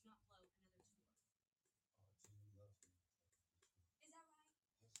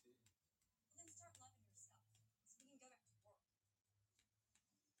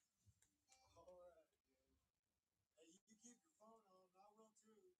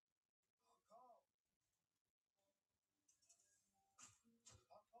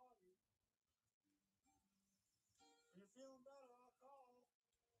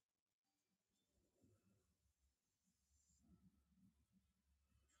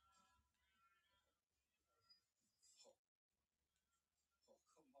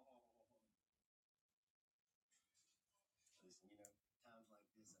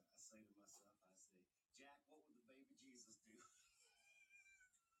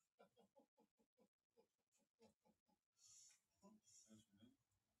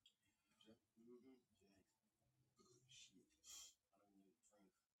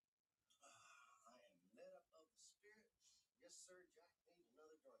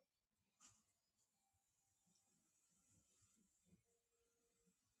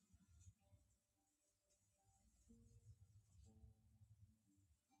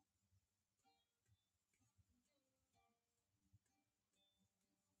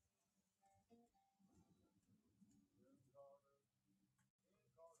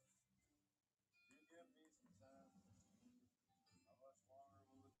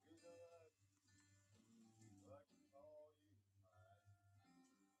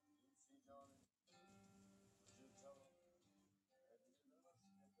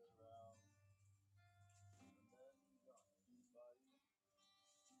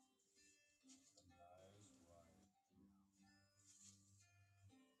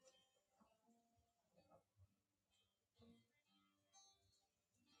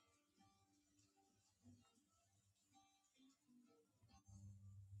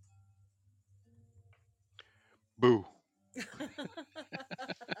 Boo. Are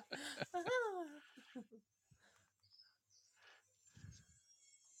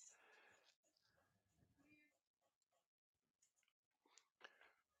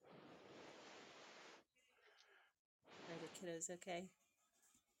the kiddos okay?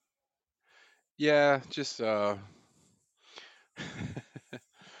 Yeah, just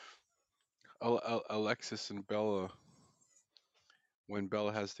Alexis and Bella. When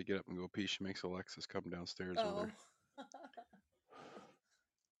Bella has to get up and go pee, she makes Alexis come downstairs with her. Oh.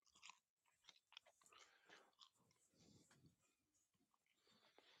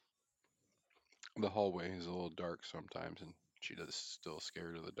 The hallway is a little dark sometimes, and she does still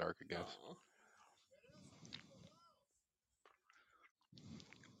scared of the dark, I guess. Oh.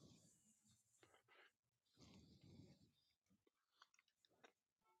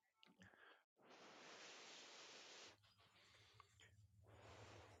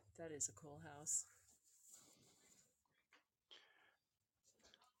 That is a cool house.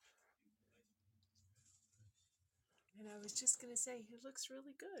 And I was just going to say, he looks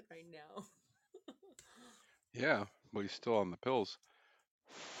really good right now. Yeah, but he's still on the pills,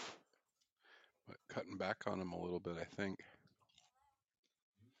 but cutting back on him a little bit, I think.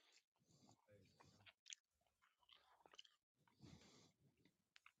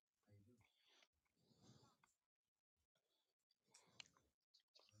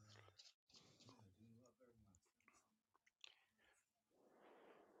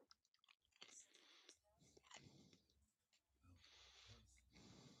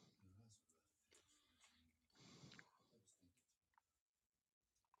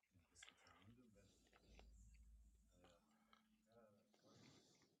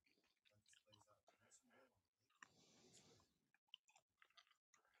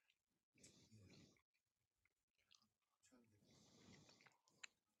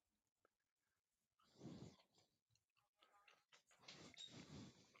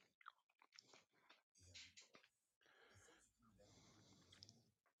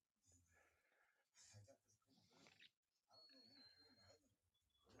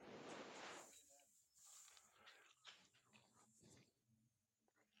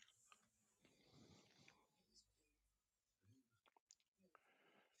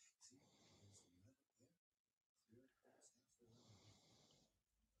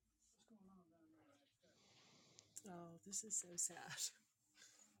 Oh, this is so sad.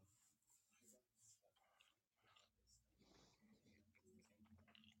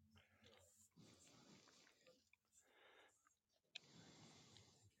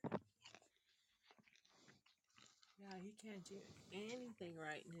 Yeah, he can't do anything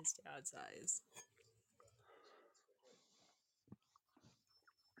right in his dad's eyes.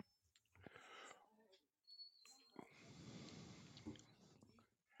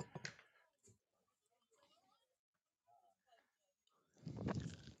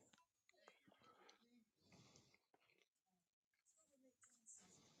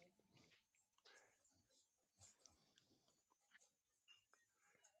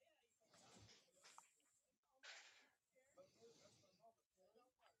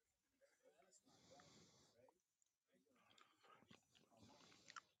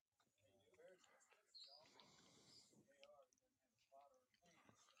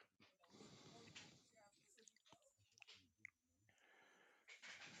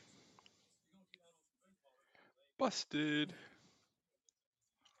 Busted.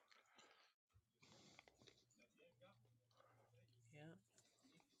 Yeah.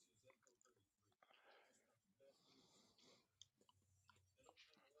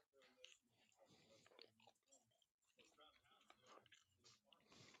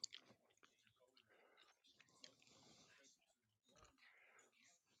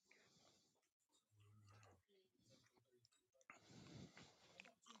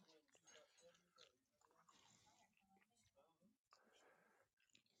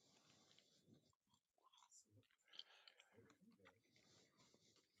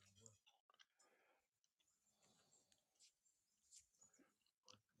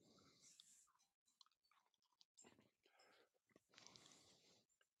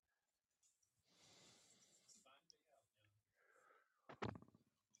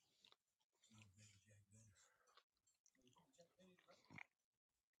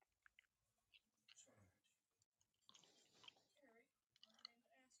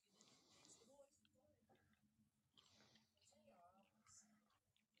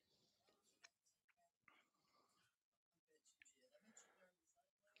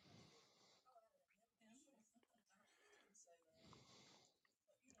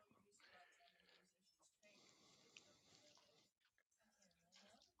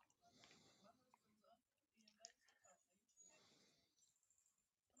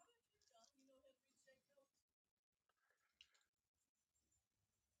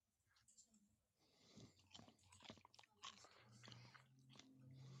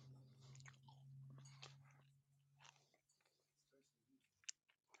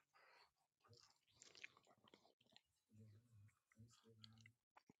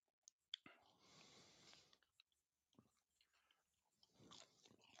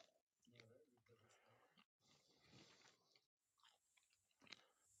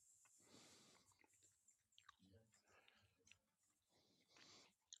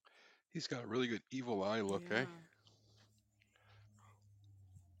 He's got a really good evil eye look, eh? Yeah.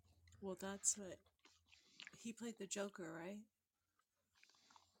 Well, that's what he played the Joker, right?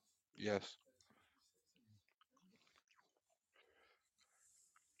 Yes.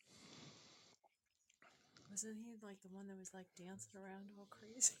 Wasn't he like the one that was like dancing around all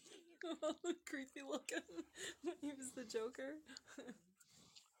crazy, creepy looking when he was the Joker?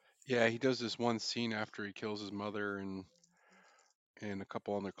 Yeah, he does this one scene after he kills his mother and a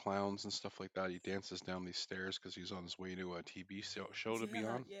couple other clowns and stuff like that. He dances down these stairs because he's on his way to a TV show to be Yeah,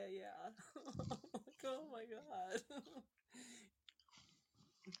 on. yeah, yeah. Like, oh my god.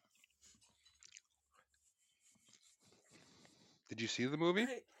 Did you see the movie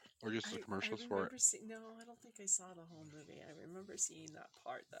I or just the I commercials for it? remember seeing. No, I don't think I saw the whole movie. I remember seeing that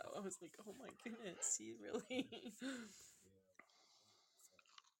part though. I was like, oh my goodness, he really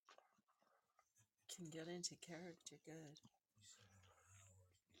can get into character good.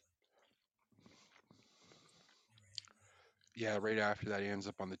 Yeah, right after that, he ends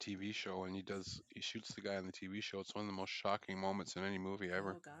up on the TV show and he shoots the guy on the TV show. It's one of the most shocking moments in any movie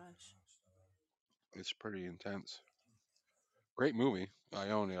ever. Oh gosh. It's pretty intense. Great movie. I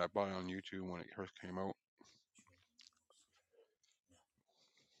own it. I bought it on YouTube when it first came out.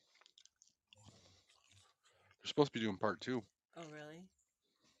 They're supposed to be doing part two. Oh really?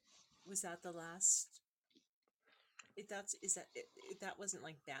 Was that the last? That's is that that wasn't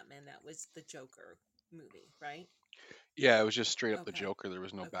like Batman. That was the Joker movie, right? Yeah, it was just straight up the Okay. Joker. There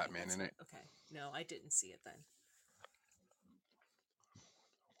was no Okay, Batman that's in what. it. Okay, no, I didn't see it then.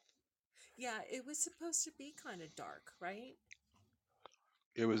 Yeah, it was supposed to be kind of dark, right?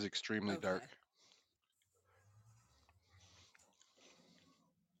 It was extremely dark. Okay.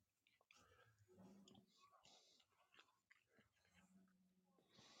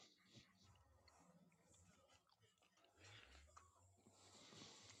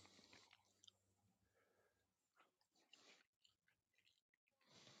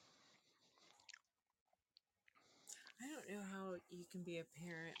 I don't know how you can be a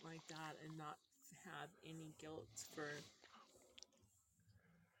parent like that and not have any guilt for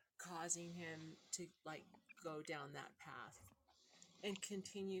causing him to like go down that path and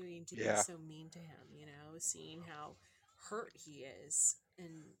continuing to be Yeah. so mean to him, seeing how hurt he is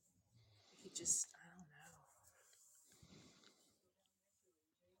and he just I don't know.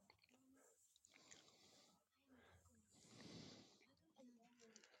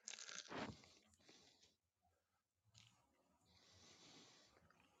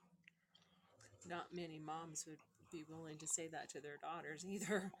 Not many moms would be willing to say that to their daughters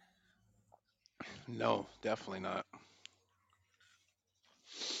either. No, definitely not.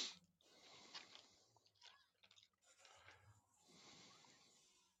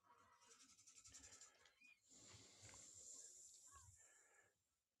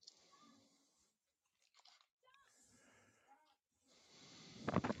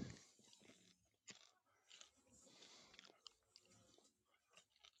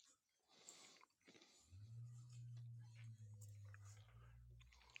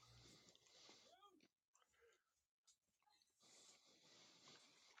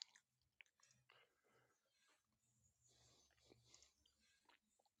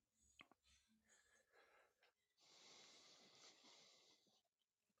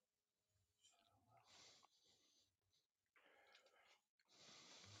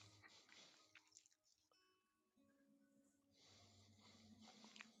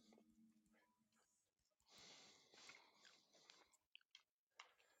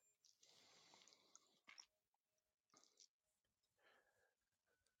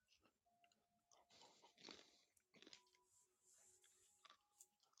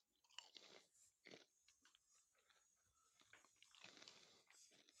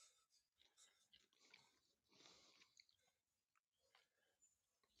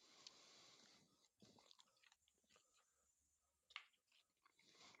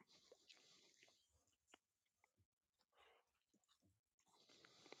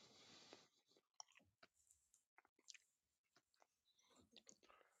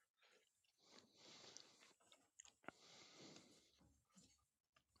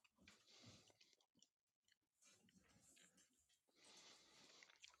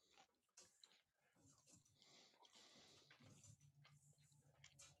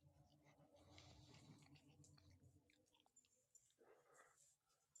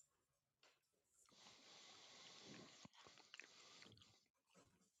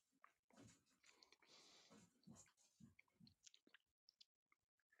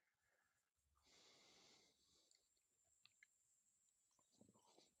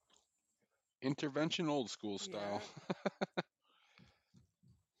 Intervention old school style. Yeah.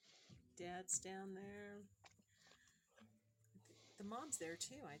 dad's down there. The mom's there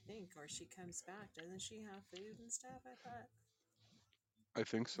too, I think, or she comes back. Doesn't she have food and stuff? I thought. I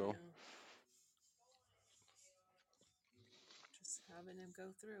think so. Yeah, just having him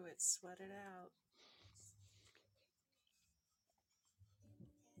go through it, sweat it out.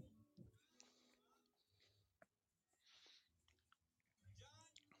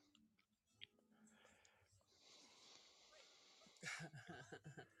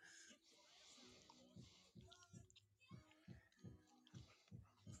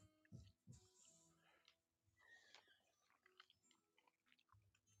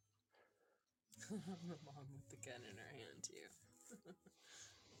 The mom with the gun in her hand too.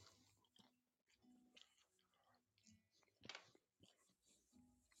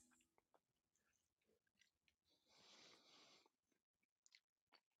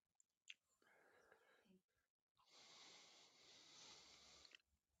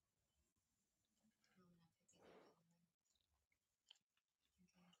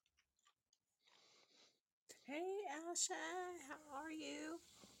 Hey, Asha, how are you?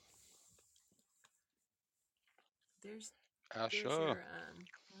 There's there's Asha, your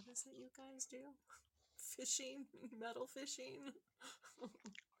what is it you guys do? Fishing, metal fishing.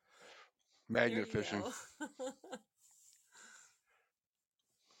 There magnet you fishing. go.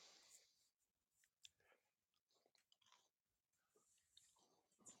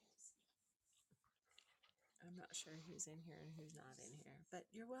 I'm not sure who's in here and who's not in here, but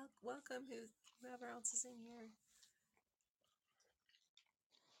you're welcome. Whoever else is in here.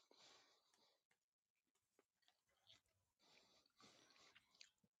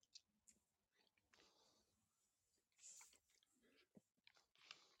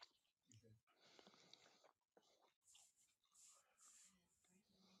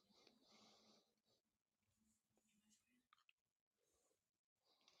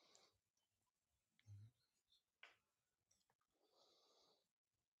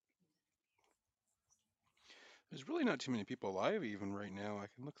 There's really not too many people alive even right now. I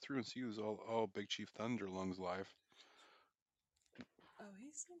can look through and see who's all. Oh, Big Chief Thunderlung's live. Oh,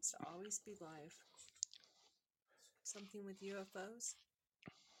 he seems to always be live. Something with UFOs?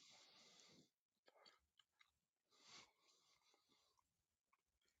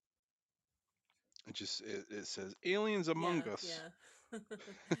 It says aliens Yeah, among us. yeah.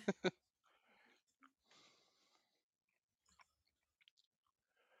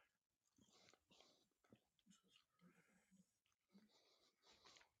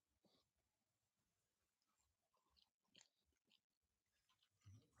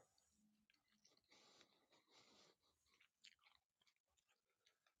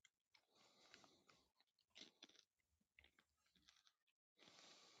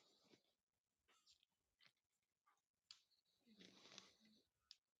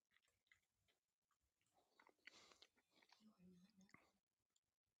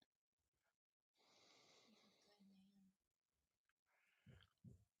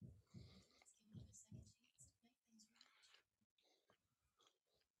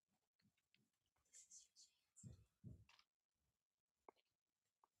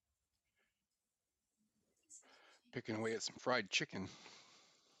 Picking away at some fried chicken.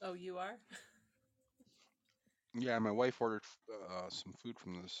 Oh, you are? Yeah, my wife ordered some food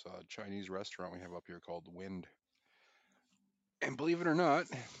from this Chinese restaurant we have up here called Wind. And believe it or not,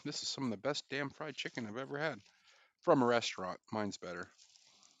 this is some of the best damn fried chicken I've ever had. From a restaurant. Mine's better.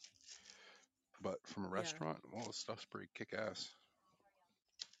 But from a Yeah. restaurant, well, this stuff's pretty kick ass.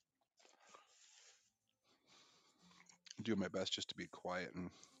 I'm doing my best just to be quiet and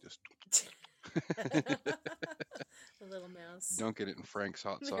just A little mouse. dunk it in Frank's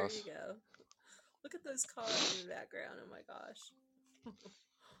hot There you sauce. go. Look at those cars in the background. Oh my gosh.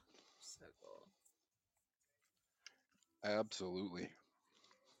 So cool. Absolutely.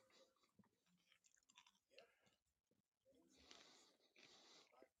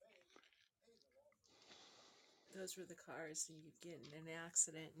 Those were the cars and you get in an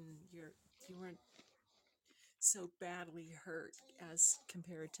accident and you weren't so badly hurt as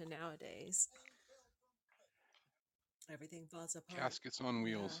compared to nowadays. Everything falls apart. Caskets on Yeah.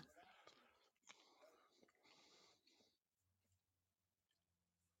 wheels.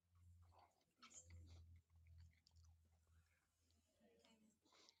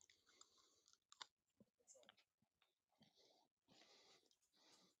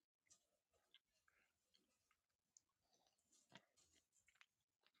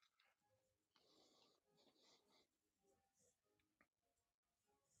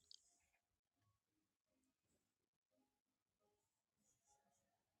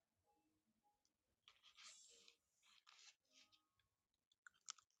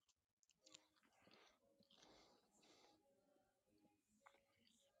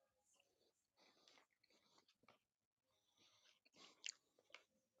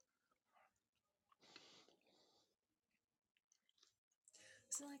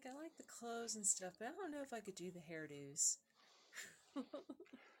 So like I like the clothes and stuff, but I don't know if I could do the hairdos.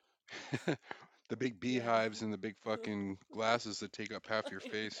 The big Yeah. beehives and the big fucking glasses that take up half your I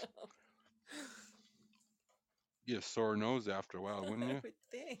face. know. Get a sore nose after a while, wouldn't I you? would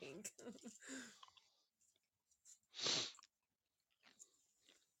think.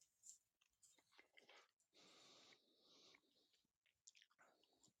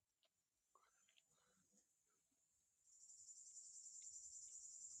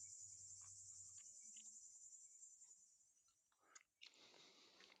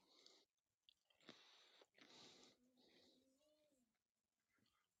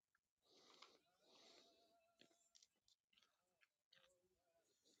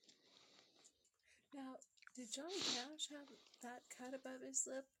 Now, did Johnny Cash have that cut above his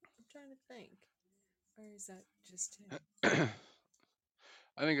lip? I'm trying to think. Or is that just him?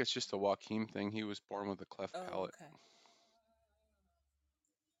 I think it's just a Joaquin thing. He was born with a cleft Oh, palate. okay.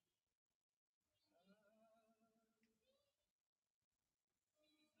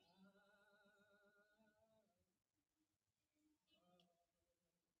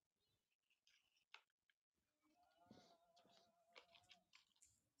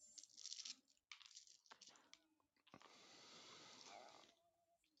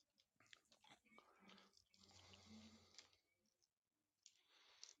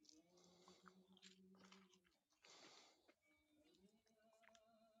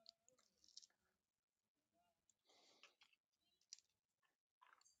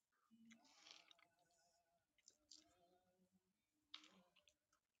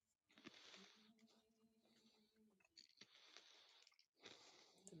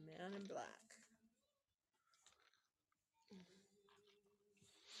 The Man in Black.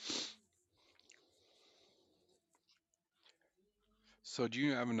 So, do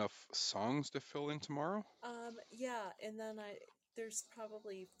you have enough songs to fill in tomorrow? Yeah, and then there's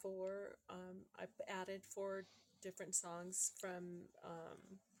probably four. I've added four different songs from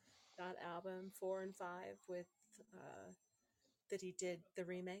that album, 4 and 5, with uh, that he did the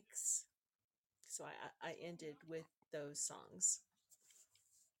remix. So I ended with those songs.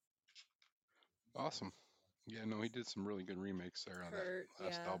 Awesome. Yeah, no, he did some really good remakes there on that Kurt,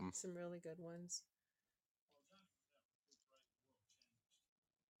 last yeah, album. some really good ones.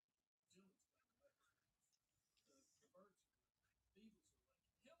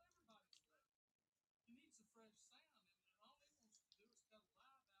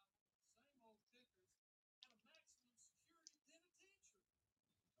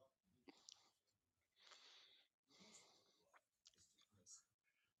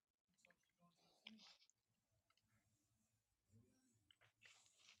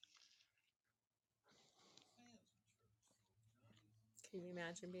 Can you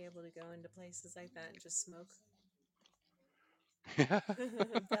imagine being able to go into places like that and just smoke Yeah.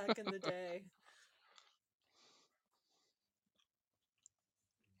 back in the day?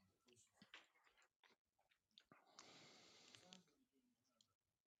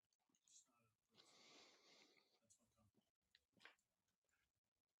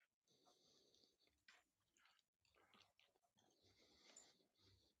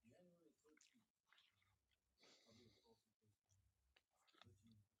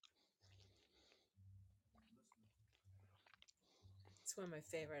 It's one of my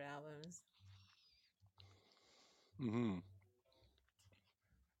favorite albums. Hmm.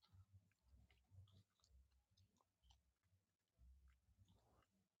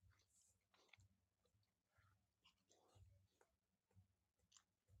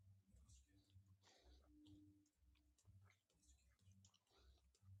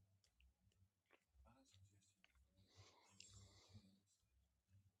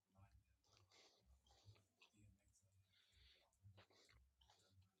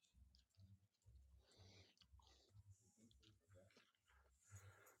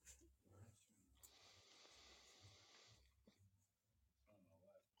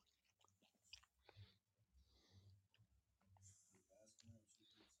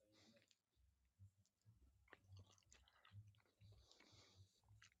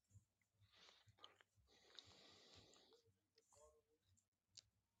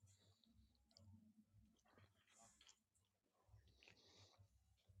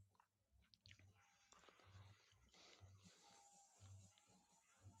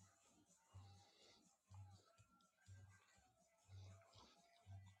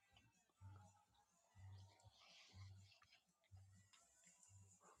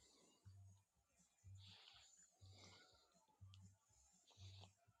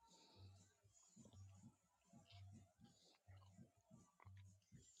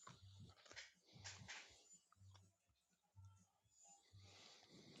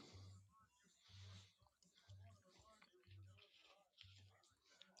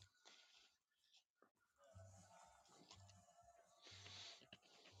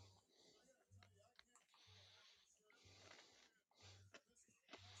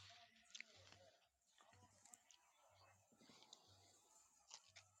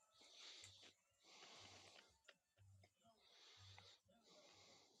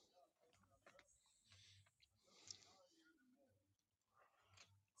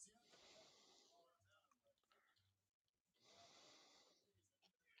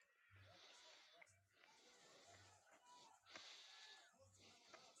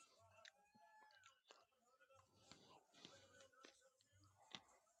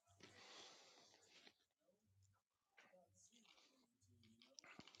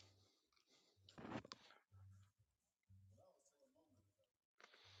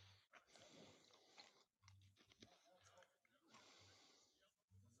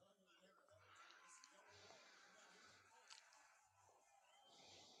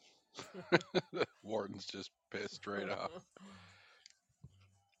 Wharton's just pissed right off.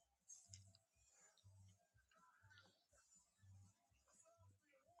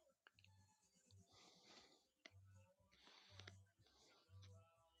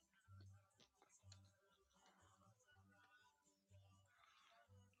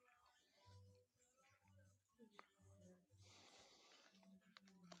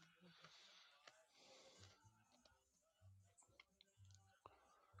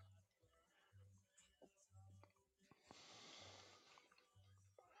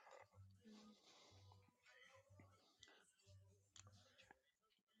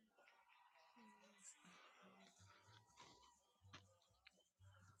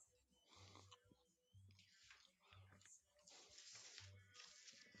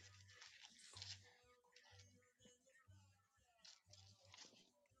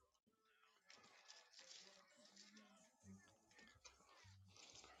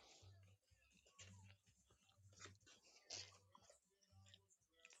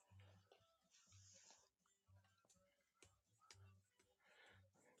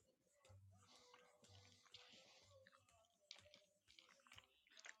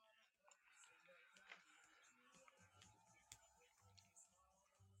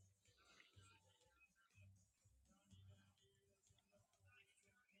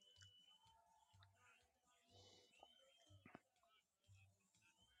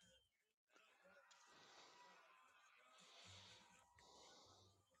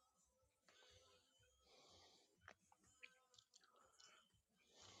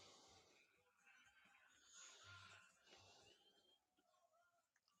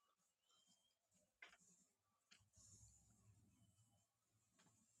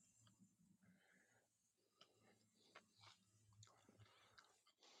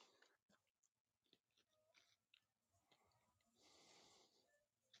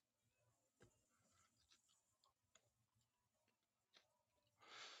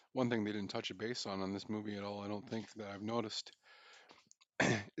 One thing they didn't touch a base on this movie at all, I don't think that I've noticed,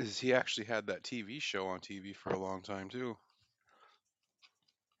 is he actually had that TV show on TV for a long time too.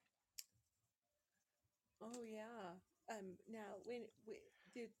 Oh yeah. Now when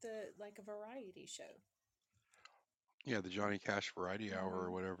did the like a variety show? Yeah, the Johnny Cash Variety Hour or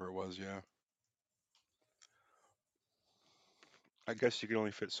Mm-hmm. whatever it was. Yeah, I guess you could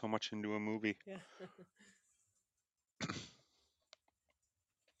only fit so much into a movie. Yeah.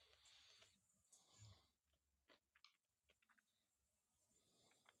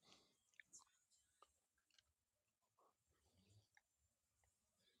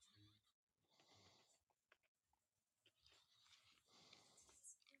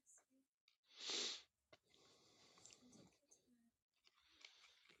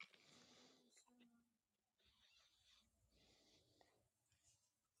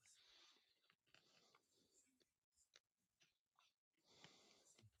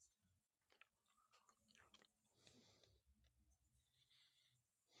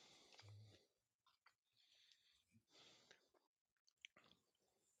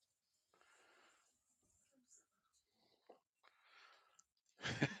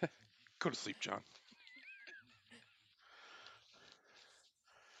 Go to sleep, John.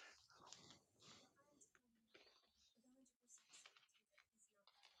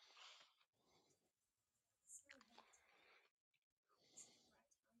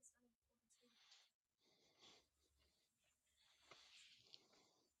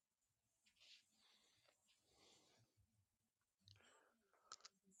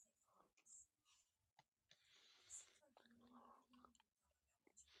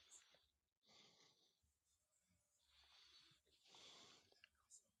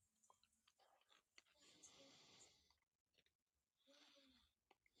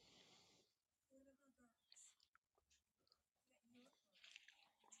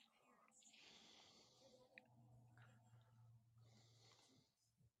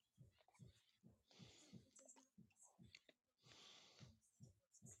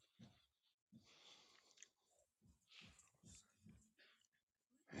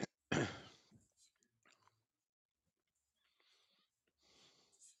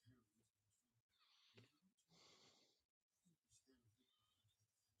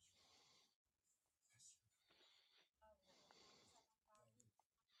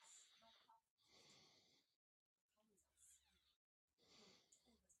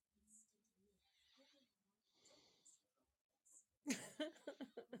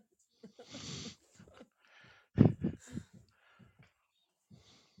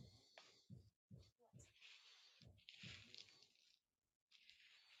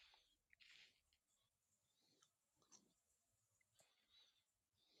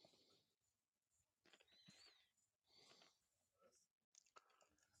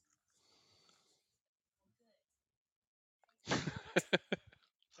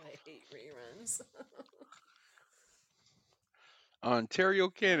 I hate reruns. Ontario, Oh,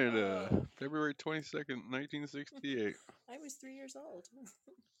 Canada, February 22nd, 1968. I was 3 years old.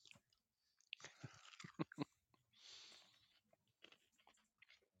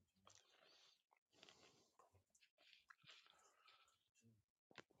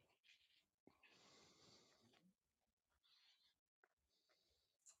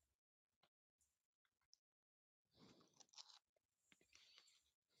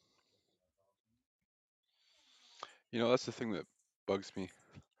 That's the thing that bugs me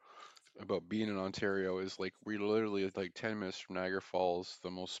about being in Ontario is like we're literally like 10 minutes from Niagara Falls,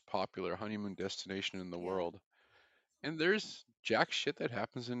 the most popular honeymoon destination in the Yeah, world. And there's jack shit that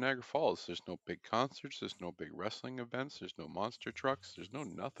happens in Niagara Falls. There's no big concerts, there's no big wrestling events, there's no monster trucks, there's no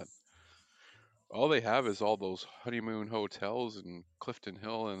nothing. All they have is all those honeymoon hotels and Clifton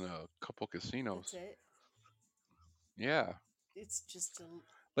Hill and a couple that's casinos. it. Yeah. It's just a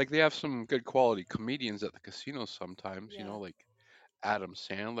Like they have some good quality comedians at the casinos sometimes, yeah. like Adam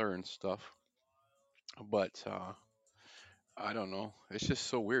Sandler and stuff. But I don't know. It's just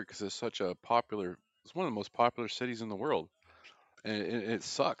so weird because it's one of the most popular cities in the world. And it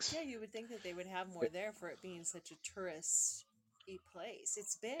sucks. Yeah, you would think that they would have more It- there for it being such a tourist place.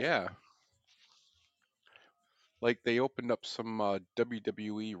 It's big. yeah. Like they opened up some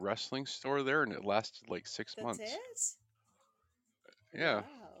WWE wrestling store there and it lasted like six That's months. it? Yeah.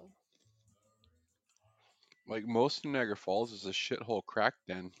 Wow. Like most of Niagara Falls is a shithole crack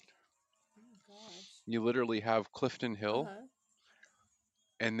den. Oh gosh. You literally have Clifton Hill Uh-huh.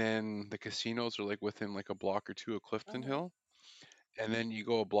 and then the casinos are like within like a block or two of Clifton Uh-huh. Hill. And then you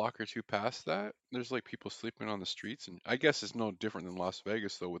go a block or two past that, there's like people sleeping on the streets. And I guess it's no different than Las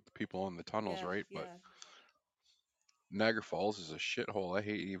Vegas though with the people on the tunnels, Yeah, right? But yeah. Niagara Falls is a shithole. I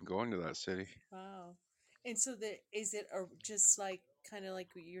hate even going to that city. Wow. And so the is it just like kind of like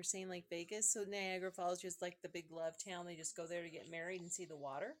what you're saying like Vegas? So Niagara Falls just like the big love town. They just go there to get married and see the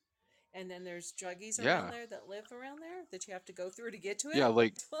water. And then there's druggies around Yeah. there that live around there that you have to go through to get to Yeah, it.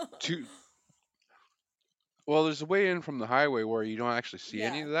 like two well, there's a way in from the highway where you don't actually see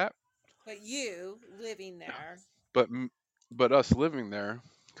any Yeah. of that, But you living there. but but us living there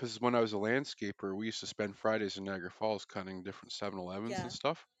cuz when I was a landscaper, we used to spend Fridays in Niagara Falls cutting different 7-Elevens Yeah. and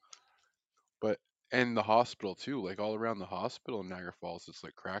stuff. But and the hospital too, like all around the hospital in Niagara Falls, it's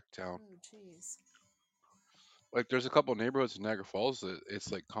like Cracktown. Oh jeez. Like there's a couple neighborhoods in Niagara Falls that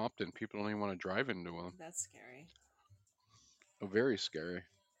it's like Compton. People don't even want to drive into them. That's scary. Very scary.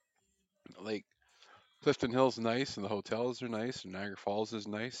 Like Clifton Hill's nice and the hotels are nice and Niagara Falls is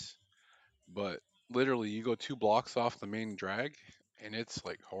nice, but literally you go 2 blocks off the main drag and it's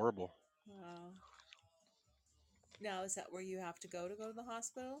like horrible. Wow. Now is that where you have to go to the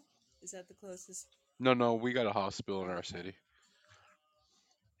hospital? Is that the closest? No, no, we got a hospital in Oh, our okay. city.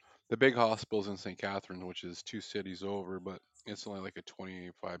 The big hospital's in St. Catharines, which is 2 cities over, but it's only like a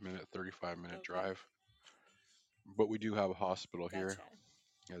 25-minute, 35-minute Okay. drive. But we do have a hospital here Gotcha.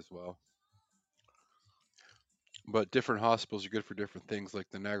 as well. But different hospitals are good for different things. Like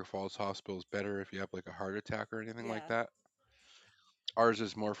the Niagara Falls Hospital is better if you have like a heart attack or anything like Yeah. that. Ours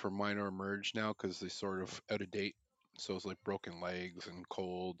is more for minor emerge now because they sort of out of date. So it's like broken legs and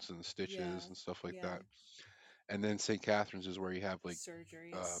colds and Yeah. stitches and stuff like Yeah. that. And then St. Catharines is where you have like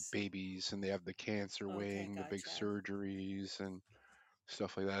Surgeries. babies and they have the cancer Okay, wing, the big gotcha. surgeries and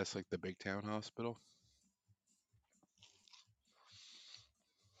stuff like that. It's like the big town hospital.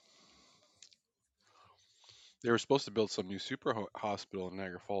 They were supposed to build some new hospital in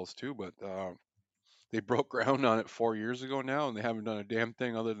Niagara Falls too, but they broke ground on it 4 years ago now, and they haven't done a damn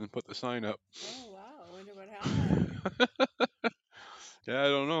thing other than put the sign up. Oh wow, I wonder what happened. Yeah, I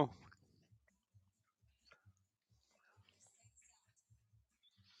don't know.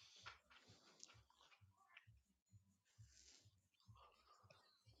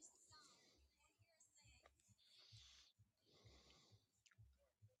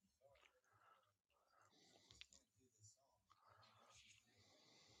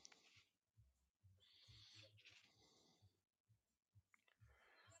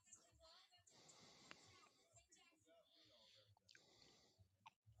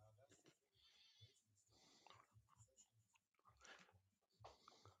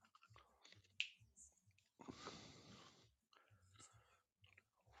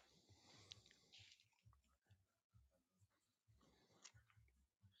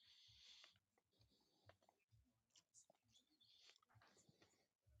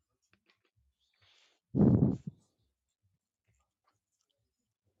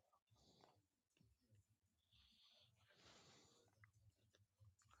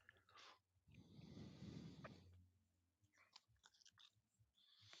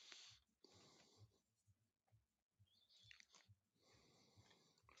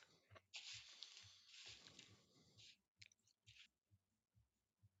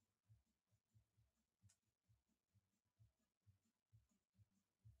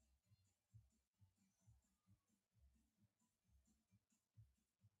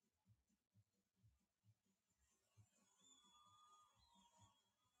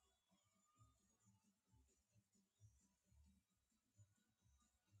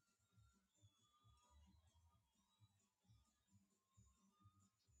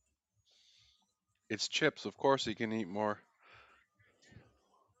 It's chips. Of course, he can eat more.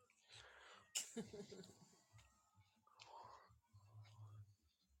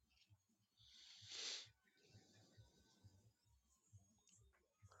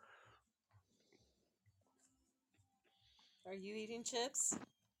 Are you eating chips?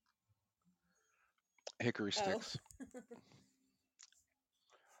 Hickory Oh. sticks.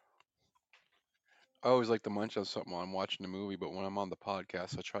 I always like to munch on something while I'm watching a movie, but when I'm on the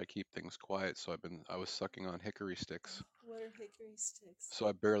podcast, I try to keep things quiet. So I was sucking on hickory sticks. What are hickory sticks? So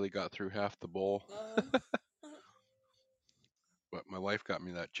I barely got through half the bowl. Oh. But my wife got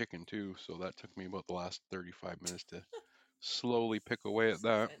me that chicken too, so that took me about the last 35 minutes to slowly pick away at So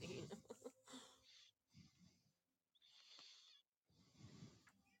that. funny.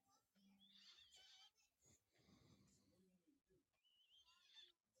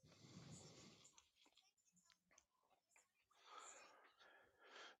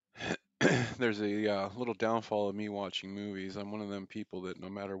 There's a little downfall of me watching movies. I'm one of them people that no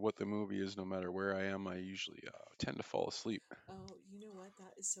matter what the movie is, no matter where I am, I usually tend to fall asleep. Oh, you know what?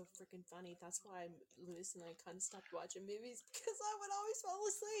 That is so freaking funny. That's why Lewis and I kind of stopped watching movies because I would always fall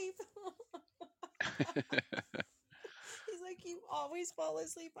asleep. He's like, you always fall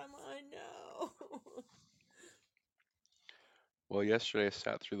asleep. I'm like, I know. Well, yesterday I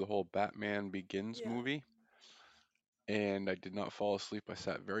sat through the whole Batman Begins Yeah. movie, and I did not fall asleep. I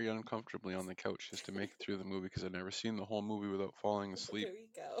sat very uncomfortably on the couch just to make it through the movie because I'd never seen the whole movie without falling asleep. There you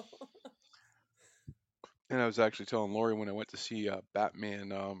go. And I was actually telling Lori when I went to see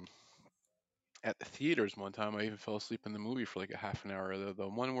Batman at the theaters one time, I even fell asleep in the movie for like a half an hour. The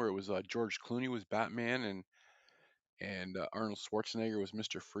one where it was George Clooney was Batman and Arnold Schwarzenegger was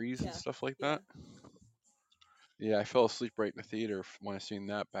Mr. Freeze and Yeah. stuff like Yeah. that. Yeah, I fell asleep right in the theater when I seen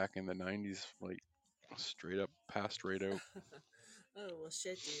that back in the '90s, like straight up, passed right out. Oh, well,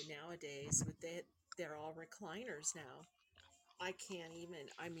 shit, dude. Nowadays, with that, they're all recliners now. I can't even,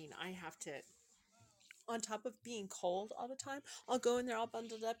 I mean, I have to, on top of being cold all the time, I'll go in there all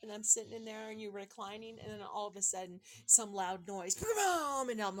bundled up and I'm sitting in there and you're reclining, and then all of a sudden, some loud noise, boom,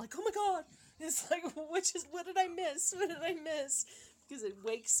 and I'm like, oh my God. It's like, what did I miss? What did I miss? Because it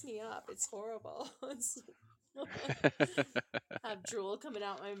wakes me up. It's horrible. It's, have drool coming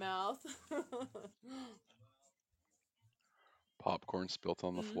out my mouth. Popcorn spilt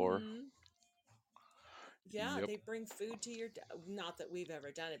on the floor. Mm-hmm. Yeah, Yep. they bring food to your not that we've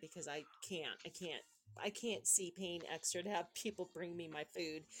ever done it because I can't see paying extra to have people bring me my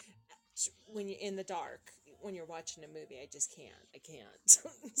food when you're in the dark when you're watching a movie. I can't.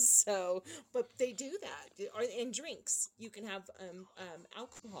 So but they do that. Or in drinks you can have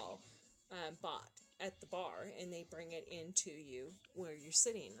alcohol bought at the bar and they bring it into you where you're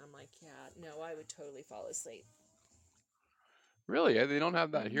sitting. I'm like, yeah, no, I would totally fall asleep. Really? They don't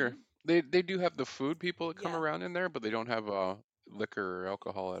have that Mm-hmm. here. They do have the food people that come Yeah. around in there, but they don't have liquor or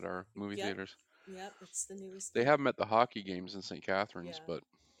alcohol at our movie Yep. theaters. Yep, it's the newest They thing. have them at the hockey games in St. Catharines, Yeah, but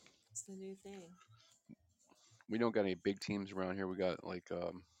it's the new thing. we don't got any big teams around here. We got like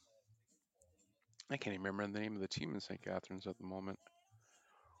I can't even remember the name of the team in St. Catharines at the moment.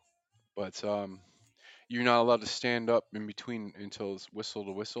 But you're not allowed to stand up in between until it's whistle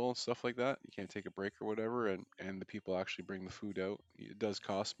to whistle and stuff like that. You can't take a break or whatever, and the people actually bring the food out. It does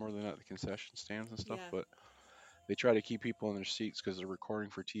cost more than at the concession stands and stuff, Yeah. but they try to keep people in their seats because they're recording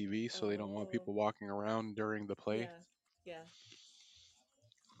for TV, so they don't want Oh, people walking around during the play. yeah. Yeah.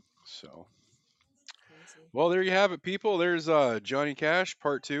 So, Crazy. well, there you have it, people. There's Johnny Cash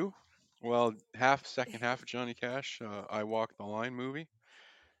Part Two. Well, second half of Johnny Cash, I Walk the Line movie.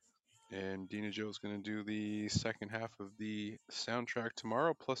 And Dina Joe's going to do the second half of the soundtrack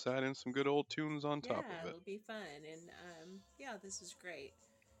tomorrow, plus add in some good old tunes on top Yeah, of it. it'll be fun. And yeah, this is great.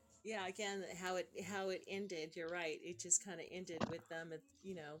 Yeah, again, how it ended, you're right. It just kind of ended with them,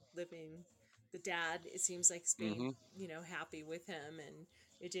 living. The dad, it seems like, is being, Hmm. happy with him, and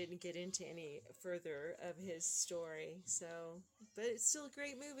it didn't get into any further of his story. So, but it's still a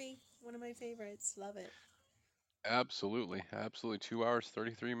great movie. One of my favorites. Love it. Absolutely. Absolutely. 2 hours,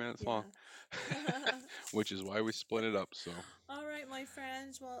 33 minutes long, Yeah. which is why we split it up. So, All right, my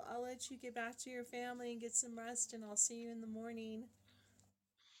friends. Well, I'll let you get back to your family and get some rest, and I'll see you in the morning.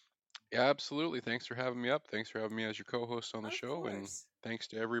 yeah, absolutely. Thanks for having me up. Thanks for having me as your co host on the Of show. And course. thanks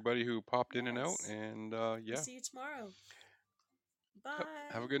to everybody who popped in and out. Yes. And We'll yeah, see you tomorrow. yep.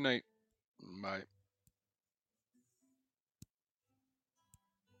 Have a Bye. good night. Bye.